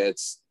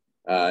Leibovitz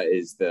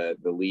is the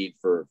lead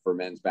for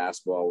men's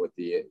basketball with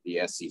the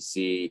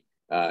SEC.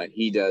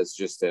 He does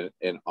just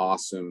an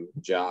awesome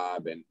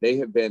job, and they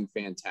have been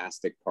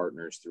fantastic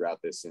partners throughout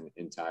this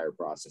entire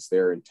process.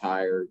 Their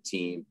entire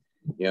team,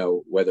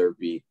 whether it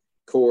be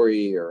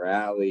Corey or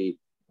Allie,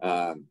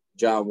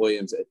 John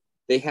Williams,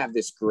 they have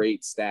this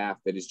great staff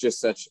that is just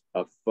such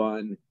a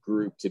fun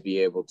group to be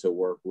able to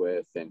work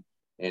with, and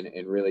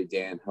really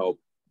Dan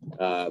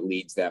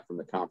leads that from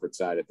the conference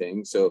side of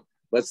things. So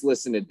let's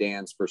listen to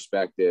Dan's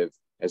perspective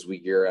as we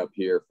gear up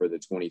here for the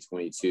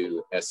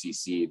 2022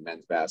 SEC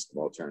men's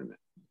basketball tournament.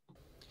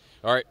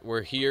 All right,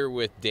 we're here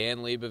with Dan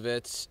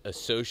Leibovitz,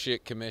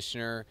 Associate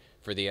Commissioner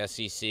for the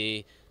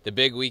SEC. The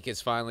big week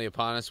is finally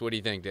upon us. What do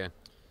you think, Dan?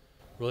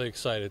 Really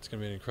excited. It's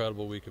going to be an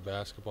incredible week of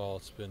basketball.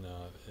 It's been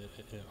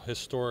a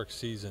historic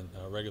season,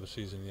 regular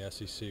season in the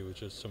SEC, with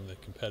just some of the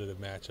competitive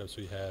matchups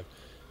we have.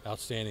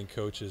 Outstanding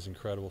coaches,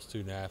 incredible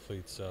student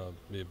athletes. It'll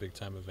be a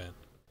big-time event.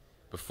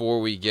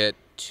 Before we get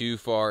too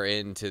far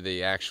into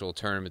the actual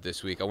tournament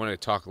this week, I want to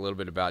talk a little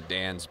bit about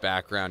Dan's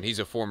background. He's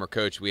a former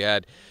coach. We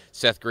had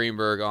Seth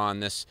Greenberg on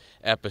this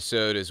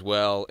episode as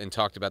well and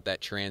talked about that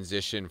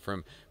transition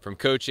from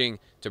coaching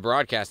to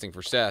broadcasting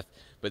for Seth,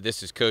 but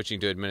this is coaching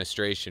to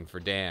administration for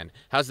Dan.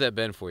 How's that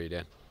been for you,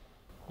 Dan?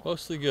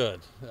 Mostly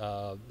good.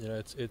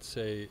 It's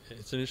an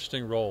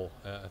interesting role.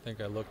 I think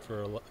I looked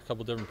for a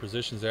couple different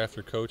positions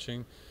after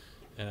coaching,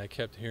 and I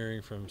kept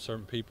hearing from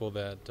certain people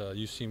that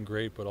you seem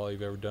great, but all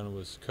you've ever done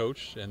was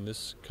coach. And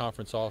this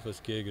conference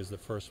office gig is the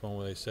first one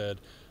where they said,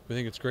 we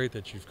think it's great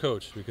that you've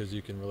coached because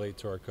you can relate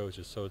to our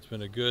coaches. So it's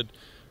been a good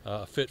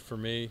fit for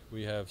me.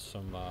 We have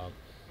some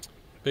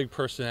big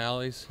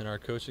personalities in our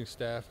coaching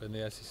staff in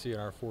the SEC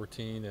and our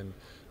 14, and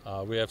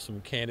we have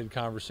some candid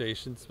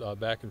conversations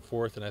back and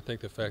forth, and I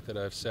think the fact that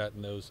I've sat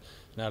in those,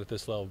 not at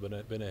this level,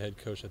 but been a head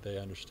coach, that they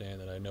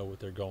understand that I know what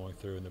they're going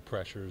through and the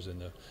pressures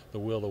and the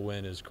will to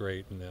win is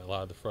great, and a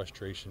lot of the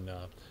frustration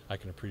I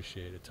can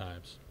appreciate at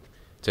times.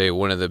 Tell you,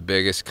 one of the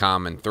biggest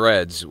common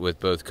threads with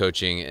both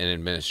coaching and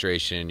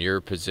administration in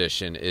your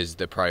position is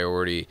the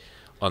priority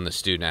on the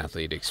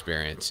student-athlete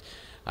experience.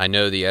 I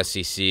know the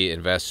SEC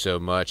invests so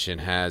much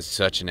and has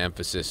such an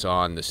emphasis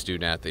on the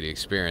student-athlete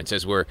experience.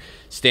 As we're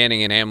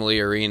standing in Amalie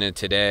Arena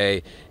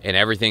today and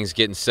everything's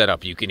getting set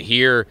up, you can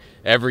hear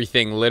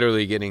everything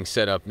literally getting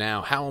set up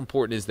now. How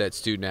important is that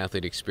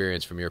student-athlete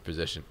experience from your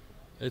position?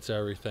 It's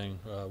everything.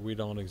 We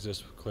don't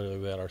exist clearly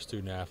without our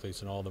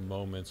student-athletes, and all the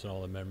moments and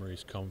all the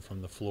memories come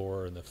from the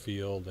floor and the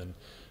field, and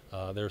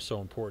they're so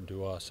important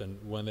to us. And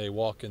when they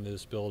walk into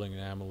this building in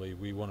Amalie,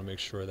 we want to make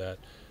sure that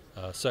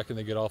second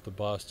they get off the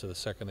bus to the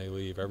second they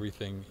leave,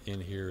 everything in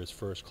here is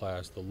first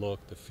class. The look,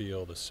 the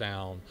feel, the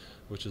sound,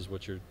 which is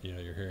what you're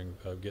hearing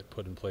get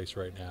put in place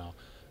right now.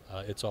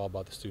 It's all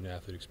about the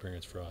student-athlete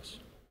experience for us.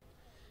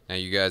 Now,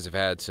 you guys have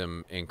had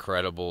some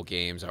incredible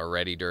games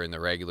already during the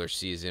regular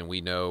season. We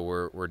know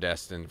we're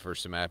destined for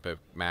some epic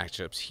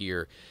matchups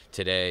here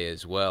today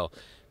as well.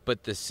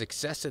 But the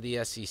success of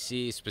the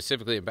SEC,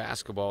 specifically in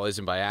basketball,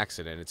 isn't by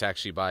accident. It's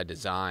actually by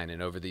design.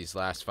 And over these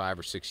last 5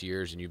 or 6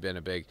 years, and you've been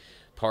a big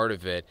part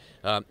of it,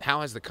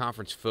 how has the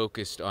conference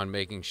focused on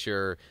making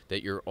sure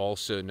that you're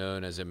also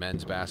known as a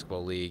men's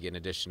basketball league in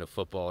addition to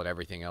football and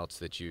everything else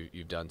that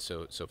you've done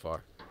so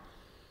far?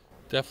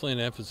 Definitely an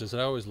emphasis.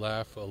 I always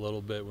laugh a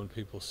little bit when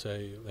people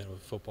say,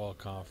 football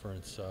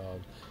conference.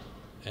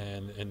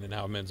 and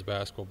now men's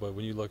basketball. But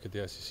when you look at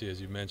the SEC,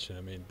 as you mentioned,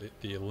 I mean,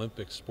 the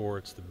Olympic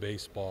sports, the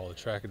baseball, the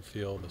track and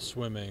field, the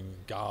swimming,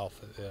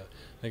 golf.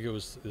 I think it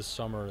was this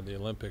summer in the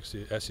Olympics,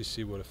 the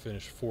SEC would have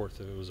finished fourth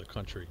if it was a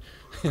country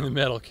in the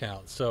medal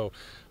count. So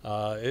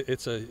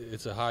it's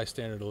a high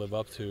standard to live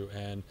up to.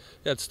 And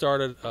yeah, it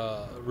started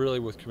really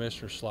with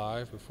Commissioner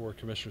Sly. Before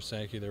Commissioner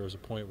Sankey, there was a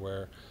point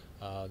where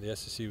the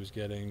SEC was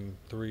getting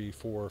 3,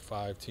 4,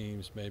 5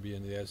 teams maybe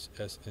in the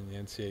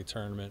NCAA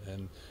tournament,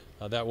 and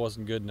that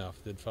wasn't good enough.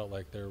 It felt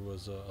like there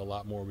was a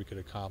lot more we could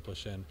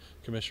accomplish, and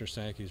Commissioner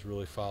Sankey's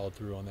really followed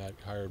through on that.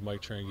 Hired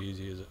Mike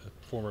Tranghese as a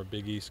former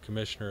Big East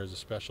commissioner as a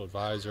special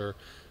advisor.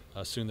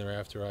 Soon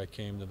thereafter, I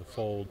came to the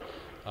fold.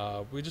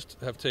 We just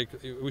have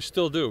we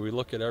still do. We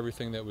look at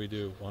everything that we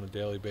do on a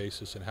daily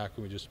basis and how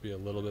can we just be a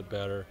little bit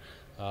better.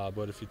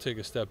 But if you take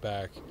a step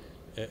back,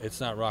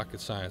 it's not rocket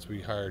science.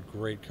 We hired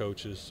great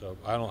coaches. So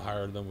I don't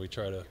hire them. We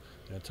try to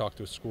talk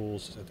to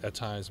schools at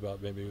times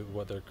about maybe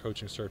what their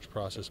coaching search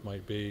process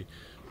might be.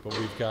 But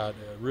we've got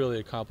really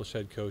accomplished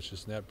head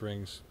coaches, and that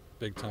brings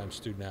big-time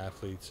student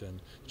athletes.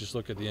 And just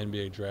look at the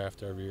NBA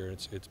draft every year.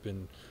 It's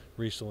been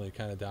recently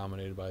kind of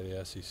dominated by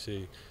the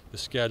SEC. The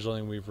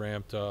scheduling we've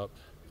ramped up.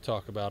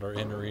 Talk about our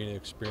in-arena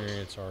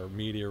experience, our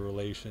media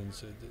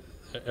relations.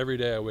 Every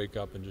day I wake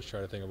up and just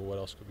try to think of what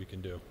else we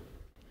can do.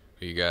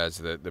 You guys,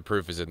 the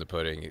proof is in the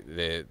pudding.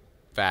 The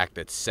fact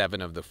that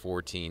 7 of the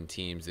 14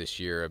 teams this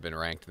year have been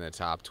ranked in the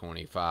top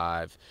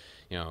 25,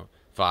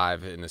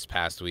 5 in this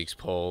past week's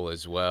poll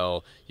as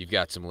well. You've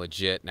got some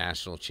legit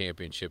national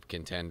championship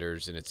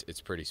contenders, and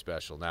it's pretty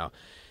special. Now,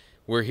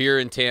 we're here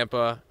in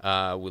Tampa.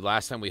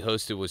 Last time we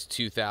hosted was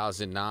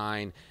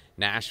 2009.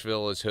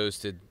 Nashville has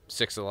hosted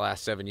 6 of the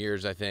last 7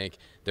 years, I think.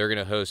 They're going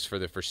to host for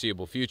the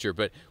foreseeable future.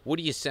 But what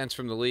do you sense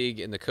from the league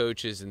and the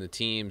coaches and the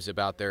teams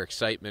about their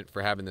excitement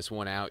for having this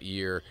one-out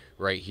year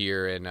right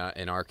here in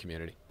our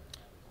community?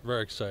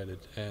 Very excited.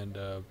 And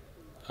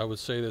I would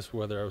say this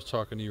whether I was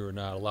talking to you or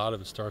not. A lot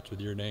of it starts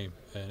with your name.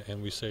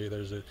 And we say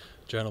there's a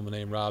gentleman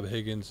named Rob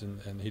Higgins,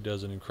 and he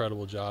does an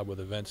incredible job with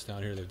events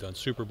down here. They've done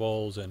Super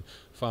Bowls and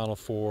Final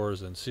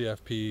Fours and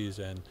CFPs,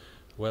 and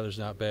weather's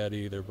not bad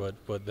either.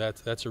 But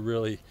that's a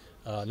really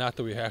not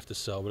that we have to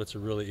sell, but it's a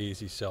really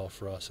easy sell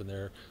for us, and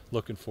they're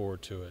looking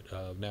forward to it.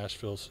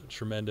 Nashville's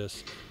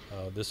tremendous.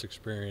 This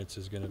experience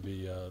is going to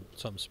be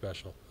something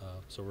special,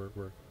 so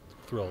we're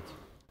thrilled.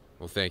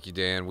 Well, thank you,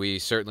 Dan. We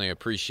certainly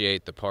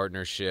appreciate the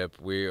partnership.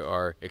 We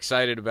are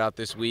excited about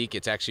this week.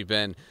 It's actually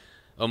been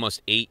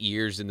almost 8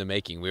 years in the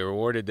making. We were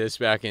awarded this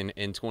back in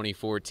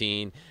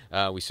 2014.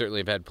 We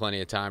certainly have had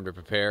plenty of time to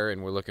prepare,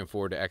 and we're looking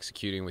forward to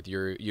executing with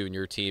you and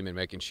your team and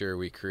making sure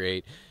we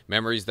create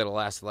memories that'll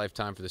last a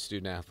lifetime for the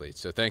student athletes.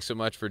 So thanks so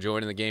much for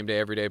joining the Game Day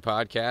Everyday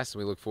podcast, and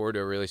we look forward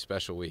to a really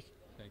special week.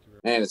 Thank you.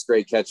 Man, it's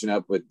great catching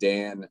up with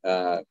Dan.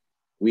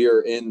 We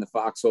are in the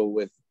foxhole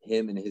with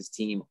him and his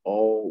team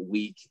all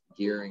week,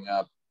 gearing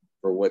up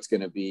for what's going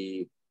to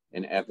be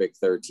an epic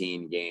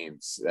 13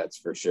 games. That's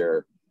for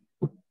sure.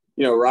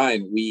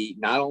 Ryan, we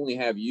not only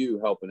have you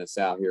helping us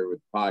out here with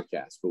the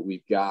podcast, but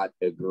we've got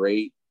a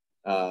great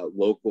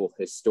local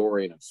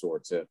historian of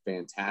sorts, a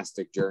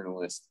fantastic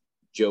journalist,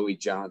 Joey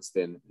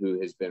Johnston,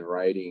 who has been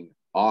writing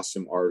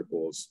awesome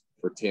articles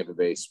for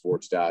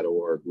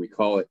TampaBaySports.org. We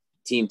call it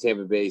Team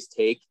Tampa Bay's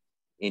Take,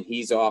 and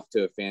he's off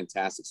to a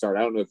fantastic start.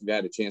 I don't know if you've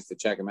had a chance to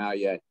check him out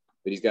yet,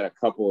 but he's got a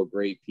couple of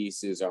great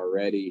pieces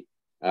already.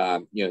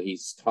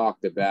 He's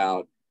talked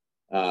about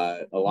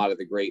a lot of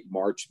the great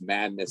March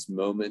Madness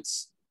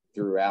moments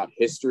throughout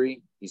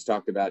history. He's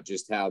talked about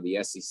just how the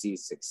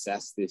SEC's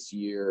success this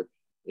year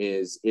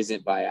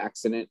isn't by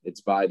accident,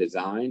 it's by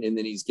design. And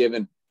then he's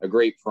given a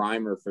great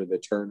primer for the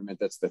tournament.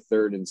 That's the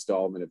 3rd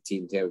installment of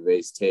Team Tampa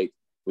Bay's Take,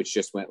 which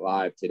just went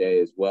live today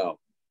as well.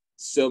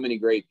 So many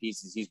great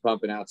pieces. He's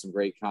pumping out some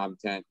great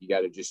content. You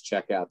got to just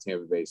check out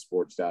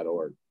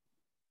TampaBaySports.org.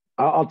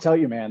 I'll tell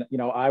you, man,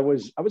 I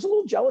was a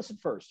little jealous at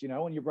first,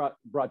 when you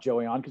brought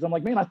Joey on, because I'm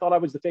like, man, I thought I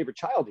was the favorite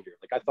child here.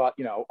 Like I thought,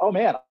 oh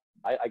man,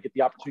 I get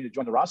the opportunity to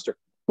join the roster.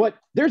 But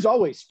there's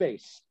always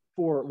space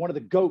for one of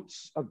the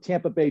GOATs of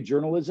Tampa Bay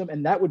journalism,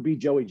 and that would be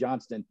Joey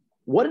Johnston.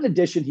 What an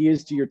addition he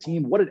is to your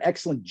team. What an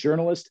excellent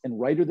journalist and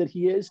writer that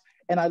he is.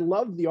 And I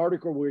love the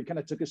article where he kind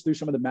of took us through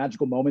some of the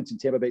magical moments in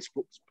Tampa Bay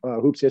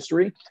hoops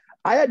history.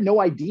 I had no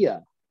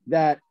idea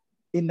that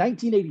in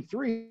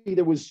 1983,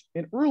 there was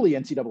an early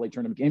NCAA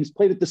tournament games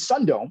played at the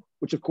Sundome,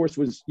 which of course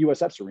was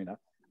USF's arena.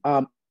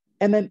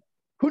 And then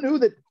who knew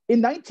that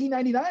in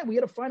 1999, we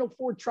had a Final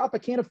Four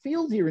Tropicana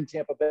Field here in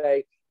Tampa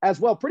Bay as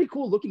well. Pretty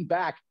cool looking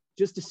back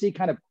just to see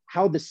kind of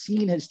how the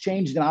scene has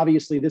changed. And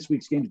obviously this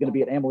week's game is going to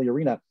be at Amalie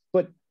Arena.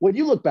 But when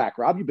you look back,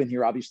 Rob, you've been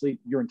here obviously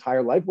your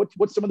entire life.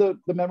 What's some of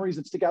the memories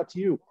that stick out to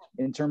you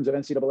in terms of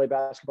NCAA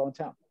basketball in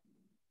town?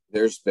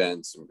 There's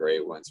been some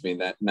great ones. I mean,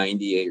 that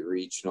 98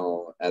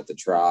 regional at the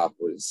Trop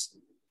was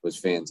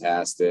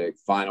fantastic.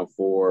 Final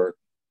Four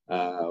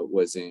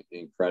was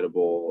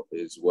incredible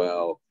as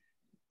well.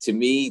 To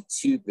me,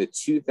 the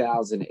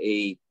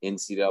 2008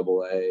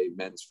 NCAA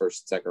men's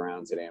first and second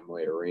rounds at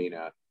Amalie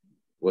Arena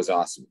was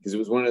awesome because it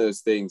was one of those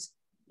things,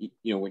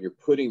 when you're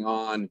putting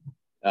on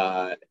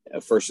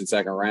first and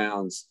second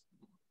rounds,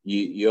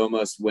 you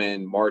almost,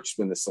 when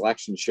the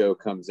selection show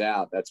comes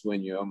out, that's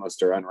when you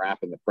almost are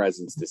unwrapping the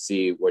presents to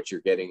see what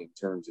you're getting in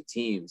terms of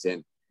teams.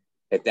 And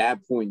at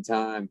that point in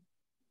time,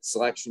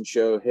 selection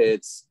show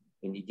hits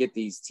and you get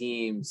these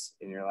teams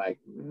and you're like,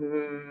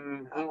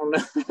 I don't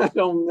know. I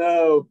don't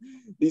know.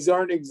 These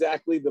aren't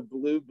exactly the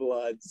blue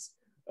bloods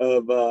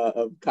of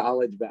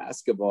college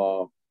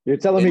basketball. You're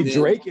telling me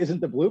Drake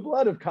isn't the blue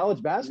blood of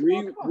college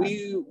basketball?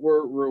 We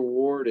were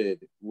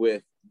rewarded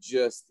with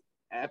just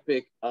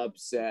epic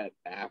upset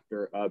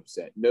after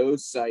upset. No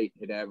site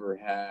had ever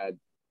had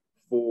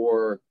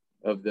 4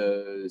 of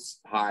those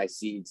high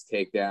seeds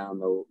take down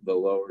the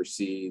lower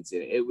seeds.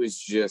 And it was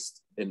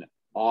just an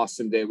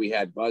awesome day. We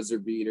had buzzer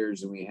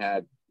beaters and we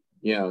had,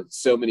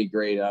 so many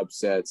great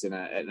upsets. And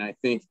I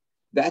think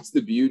that's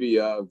the beauty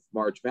of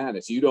March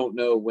Madness. You don't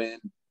know when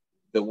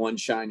the one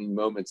shining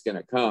moment's going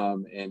to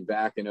come. And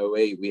back in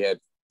 2008, we had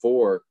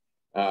 4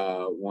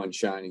 one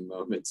shining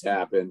moments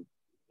happen.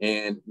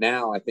 And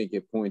now I think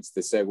it points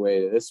the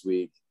segue to this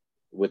week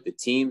with the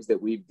teams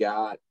that we've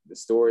got, the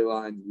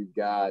storylines we've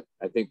got.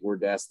 I think we're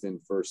destined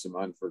for some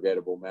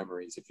unforgettable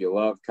memories. If you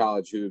love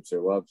college hoops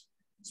or love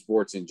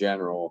sports in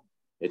general,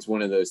 it's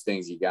one of those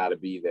things you got to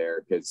be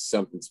there because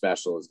something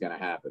special is going to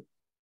happen.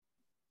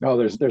 No,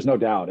 there's no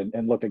doubt.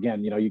 And look,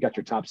 again, you got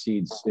your top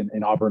seeds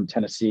in Auburn,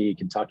 Tennessee,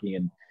 Kentucky,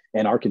 and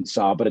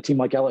Arkansas, but a team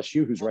like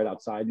LSU, who's right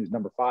outside, who's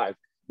number 5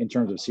 in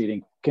terms of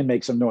seeding, can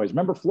make some noise.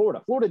 Remember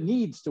Florida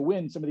needs to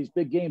win some of these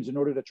big games in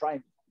order to try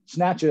and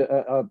snatch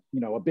a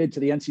bid to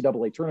the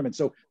NCAA tournament.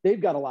 So they've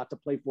got a lot to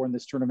play for in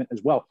this tournament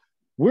as well.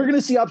 We're going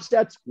to see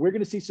upsets. We're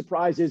going to see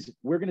surprises.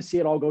 We're going to see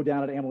it all go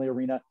down at Amalie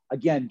Arena.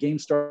 Again, game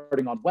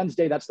starting on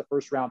Wednesday. That's the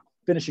first round,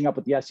 finishing up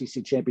with the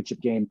SEC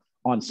championship game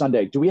on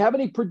Sunday. Do we have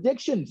any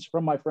predictions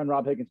from my friend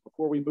Rob Higgins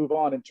before we move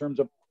on in terms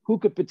of who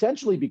could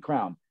potentially be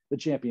crowned the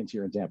champions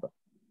here in Tampa?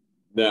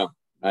 No,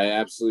 I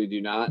absolutely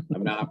do not.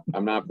 I'm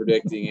not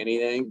predicting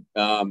anything.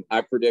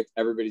 I predict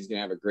everybody's going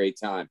to have a great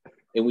time.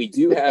 And we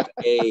do have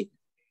a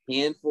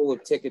handful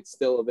of tickets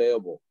still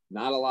available.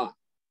 Not a lot.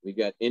 We've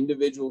got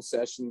individual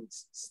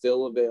sessions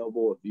still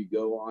available. If you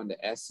go on to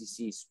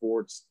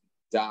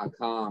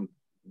secsports.com,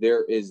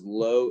 they're as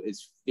low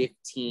as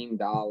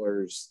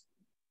 $15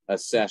 a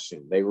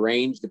session. They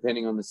range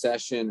depending on the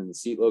session and the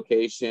seat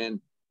location,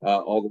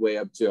 all the way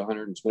up to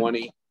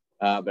 $120.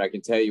 But I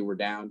can tell you we're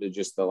down to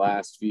just the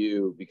last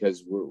few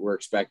because we're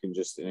expecting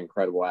just an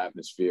incredible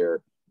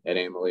atmosphere at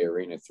Amalie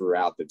Arena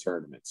throughout the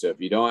tournament. So if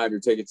you don't have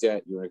your tickets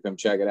yet, you want to come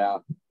check it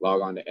out,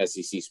 log on to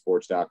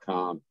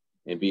secsports.com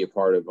and be a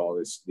part of all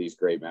these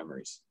great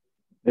memories.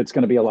 It's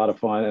going to be a lot of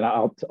fun. And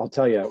I'll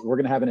tell you, we're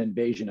going to have an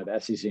invasion of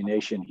SEC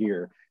Nation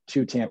here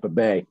to Tampa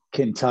Bay,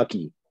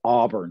 Kentucky,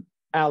 Auburn,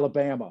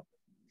 Alabama,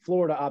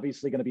 Florida,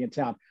 obviously going to be in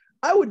town.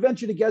 I would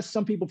venture to guess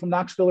some people from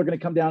Knoxville are going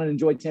to come down and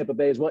enjoy Tampa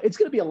Bay as well. It's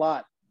going to be a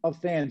lot of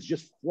fans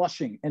just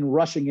flushing and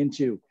rushing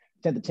into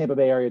the Tampa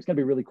Bay area. It's going to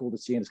be really cool to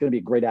see, and it's going to be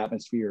a great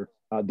atmosphere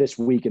this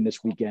week and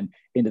this weekend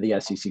into the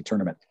SEC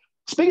tournament.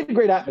 Speaking of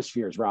great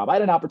atmospheres, Rob, I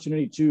had an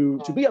opportunity to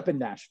be up in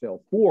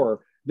Nashville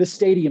for the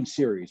Stadium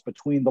Series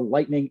between the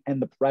Lightning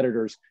and the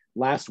Predators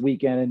last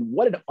weekend, and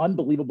what an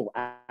unbelievable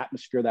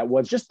atmosphere that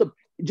was. Just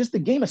the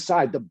game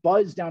aside, the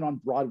buzz down on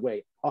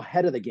Broadway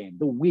ahead of the game,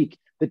 the week,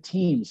 the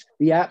teams,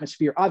 the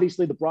atmosphere.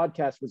 Obviously, the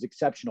broadcast was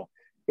exceptional.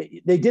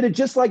 They did it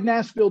just like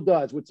Nashville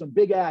does, with some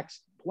big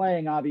acts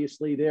playing,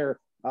 obviously, there,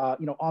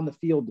 on the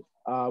field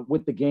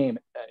with the game.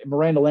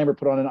 Miranda Lambert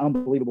put on an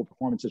unbelievable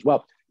performance as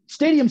well.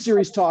 Stadium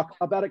Series talk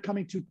about it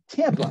coming to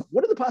Tampa.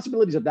 What are the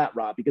possibilities of that,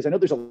 Rob? Because I know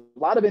there's a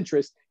lot of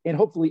interest in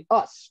hopefully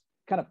us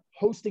kind of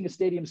hosting a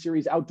Stadium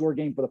Series outdoor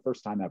game for the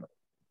first time ever.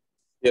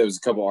 Yeah, there was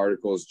a couple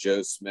articles.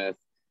 Joe Smith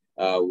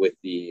with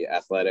The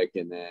Athletic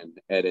and then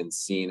Ed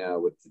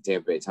Encina with the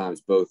Tampa Bay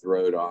Times both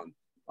wrote on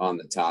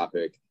the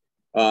topic.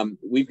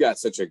 We've got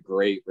such a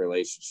great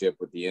relationship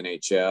with the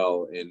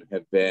NHL and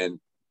have been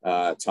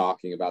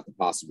talking about the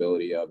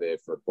possibility of it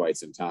for quite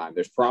some time.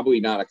 There's probably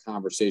not a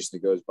conversation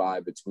that goes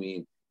by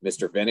between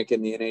Mr. Vinnick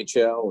in the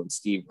NHL and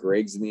Steve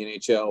Griggs in the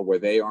NHL where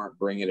they aren't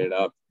bringing it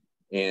up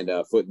and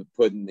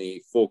putting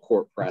the full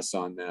court press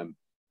on them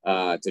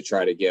to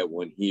try to get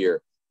one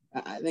here.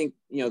 I think,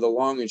 the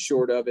long and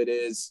short of it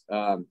is,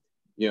 the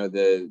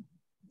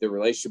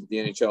relationship with the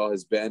NHL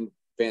has been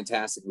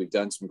fantastic. We've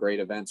done some great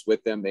events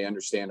with them. They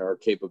understand our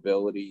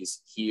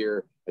capabilities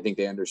here. I think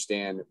they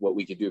understand what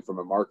we can do from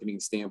a marketing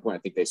standpoint. I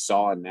think they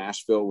saw in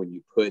Nashville when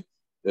you put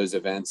those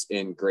events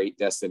in great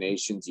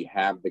destinations, you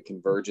have the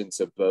convergence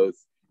of both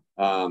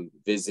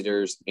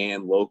visitors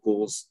and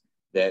locals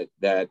that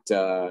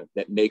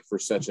make for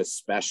such a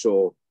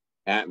special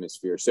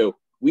atmosphere. So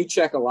we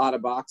check a lot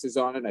of boxes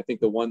on it. I think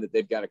the one that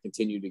they've got to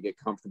continue to get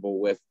comfortable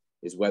with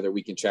is whether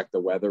we can check the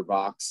weather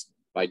box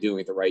by doing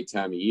it the right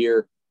time of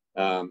year.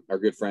 Our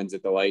good friends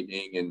at the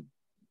Lightning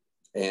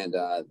and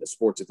the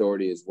Sports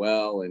Authority as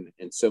well,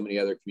 and so many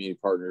other community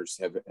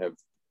partners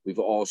we've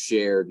all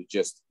shared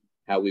just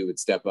how we would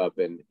step up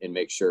and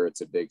make sure it's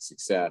a big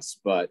success.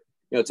 But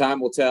time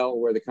will tell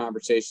where the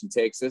conversation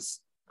takes us,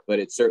 but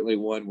it's certainly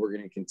one we're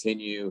going to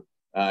continue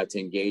to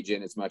engage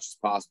in as much as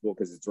possible,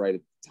 because it's right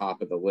at the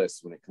top of the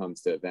list when it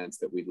comes to events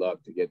that we'd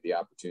love to get the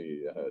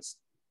opportunity to host.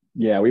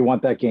 Yeah, we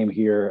want that game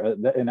here.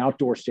 An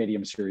outdoor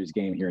stadium series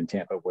game here in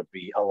Tampa would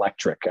be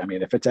electric. I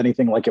mean, if it's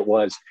anything like it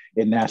was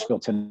in Nashville,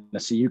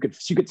 Tennessee, you could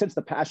sense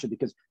the passion,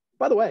 because,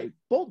 by the way,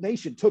 Bolt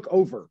Nation took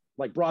over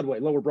like Broadway,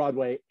 Lower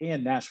Broadway,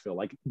 and Nashville.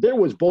 Like, there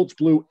was Bolts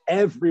Blue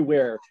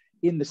everywhere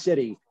in the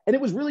city. And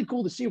it was really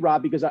cool to see,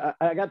 Rob, because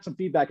I got some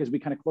feedback as we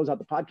kind of close out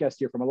the podcast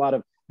here from a lot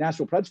of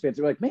Nashville Preds fans.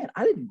 They're like, man,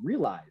 I didn't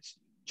realize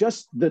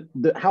just the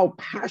how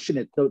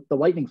passionate the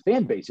Lightning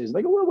fan base is.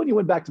 Like, well, when you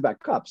win back-to-back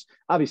cups,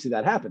 obviously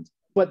that happens.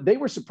 But they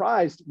were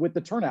surprised with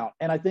the turnout.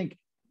 And I think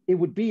it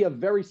would be a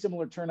very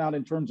similar turnout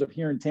in terms of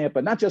here in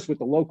Tampa, not just with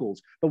the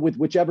locals, but with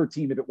whichever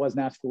team, if it was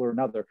Nashville or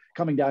another,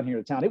 coming down here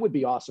to town. It would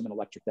be awesome and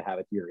electric to have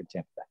it here in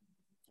Tampa Bay.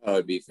 Oh,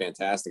 it'd be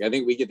fantastic. I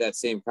think we get that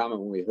same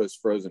comment when we host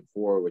Frozen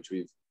Four, which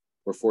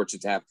we're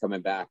fortunate to have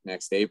coming back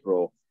next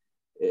April.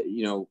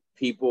 You know,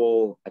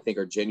 people, I think,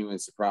 are genuinely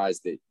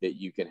surprised that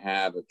you can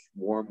have a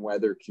warm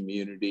weather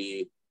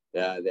community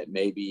that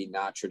may be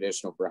not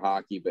traditional for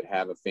hockey, but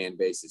have a fan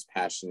base as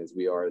passionate as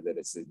we are, that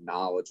it's as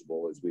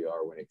knowledgeable as we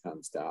are when it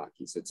comes to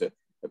hockey. So it's a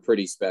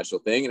pretty special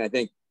thing. And I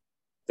think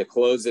to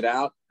close it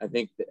out, I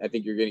think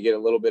you're going to get a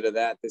little bit of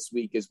that this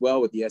week as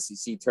well with the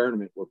SEC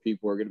tournament, where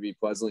people are going to be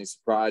pleasantly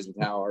surprised with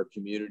how our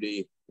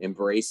community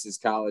embraces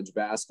college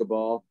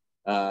basketball,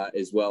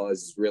 as well as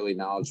is really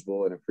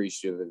knowledgeable and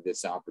appreciative of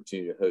this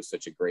opportunity to host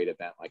such a great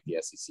event like the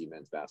SEC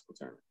men's basketball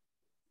tournament.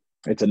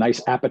 It's a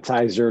nice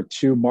appetizer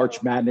to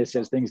March Madness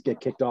as things get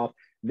kicked off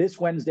this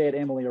Wednesday at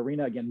Amalie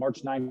Arena. Again,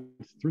 March 9th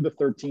through the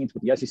 13th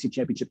with the SEC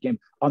Championship game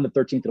on the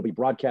 13th. It'll be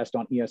broadcast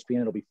on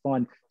ESPN. It'll be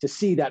fun to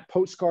see that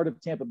postcard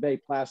of Tampa Bay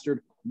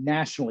plastered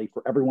nationally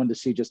for everyone to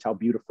see just how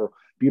beautiful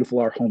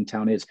our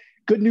hometown is.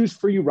 Good news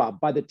for you, Rob.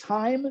 By the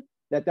time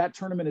that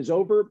tournament is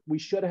over, we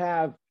should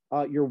have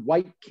your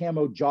white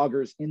camo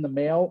joggers in the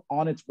mail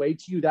on its way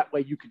to you. That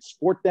way you can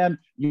sport them.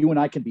 You and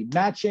I can be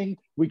matching.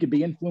 We could be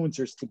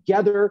influencers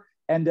together.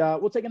 And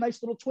we'll take a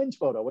nice little twins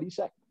photo. What do you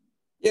say?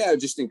 Yeah,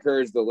 just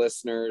encourage the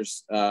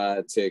listeners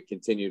to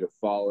continue to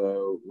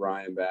follow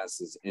Ryan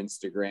Bass's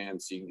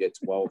Instagram so you can get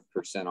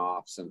 12%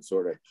 off some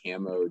sort of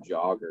camo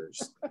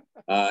joggers,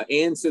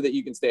 and so that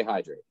you can stay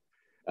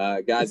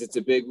hydrated. Guys, it's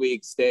a big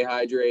week. Stay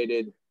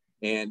hydrated.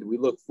 And we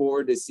look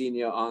forward to seeing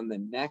you on the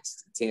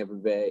next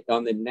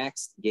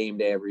Game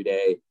Day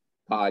Everyday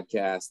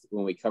podcast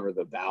when we cover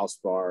the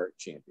Valspar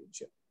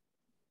Championship.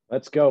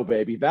 Let's go,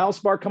 baby.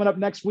 Valspar coming up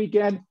next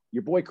weekend.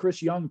 Your boy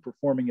Chris Young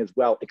performing as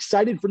well.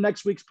 Excited for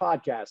next week's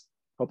podcast.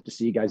 Hope to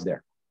see you guys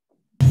there.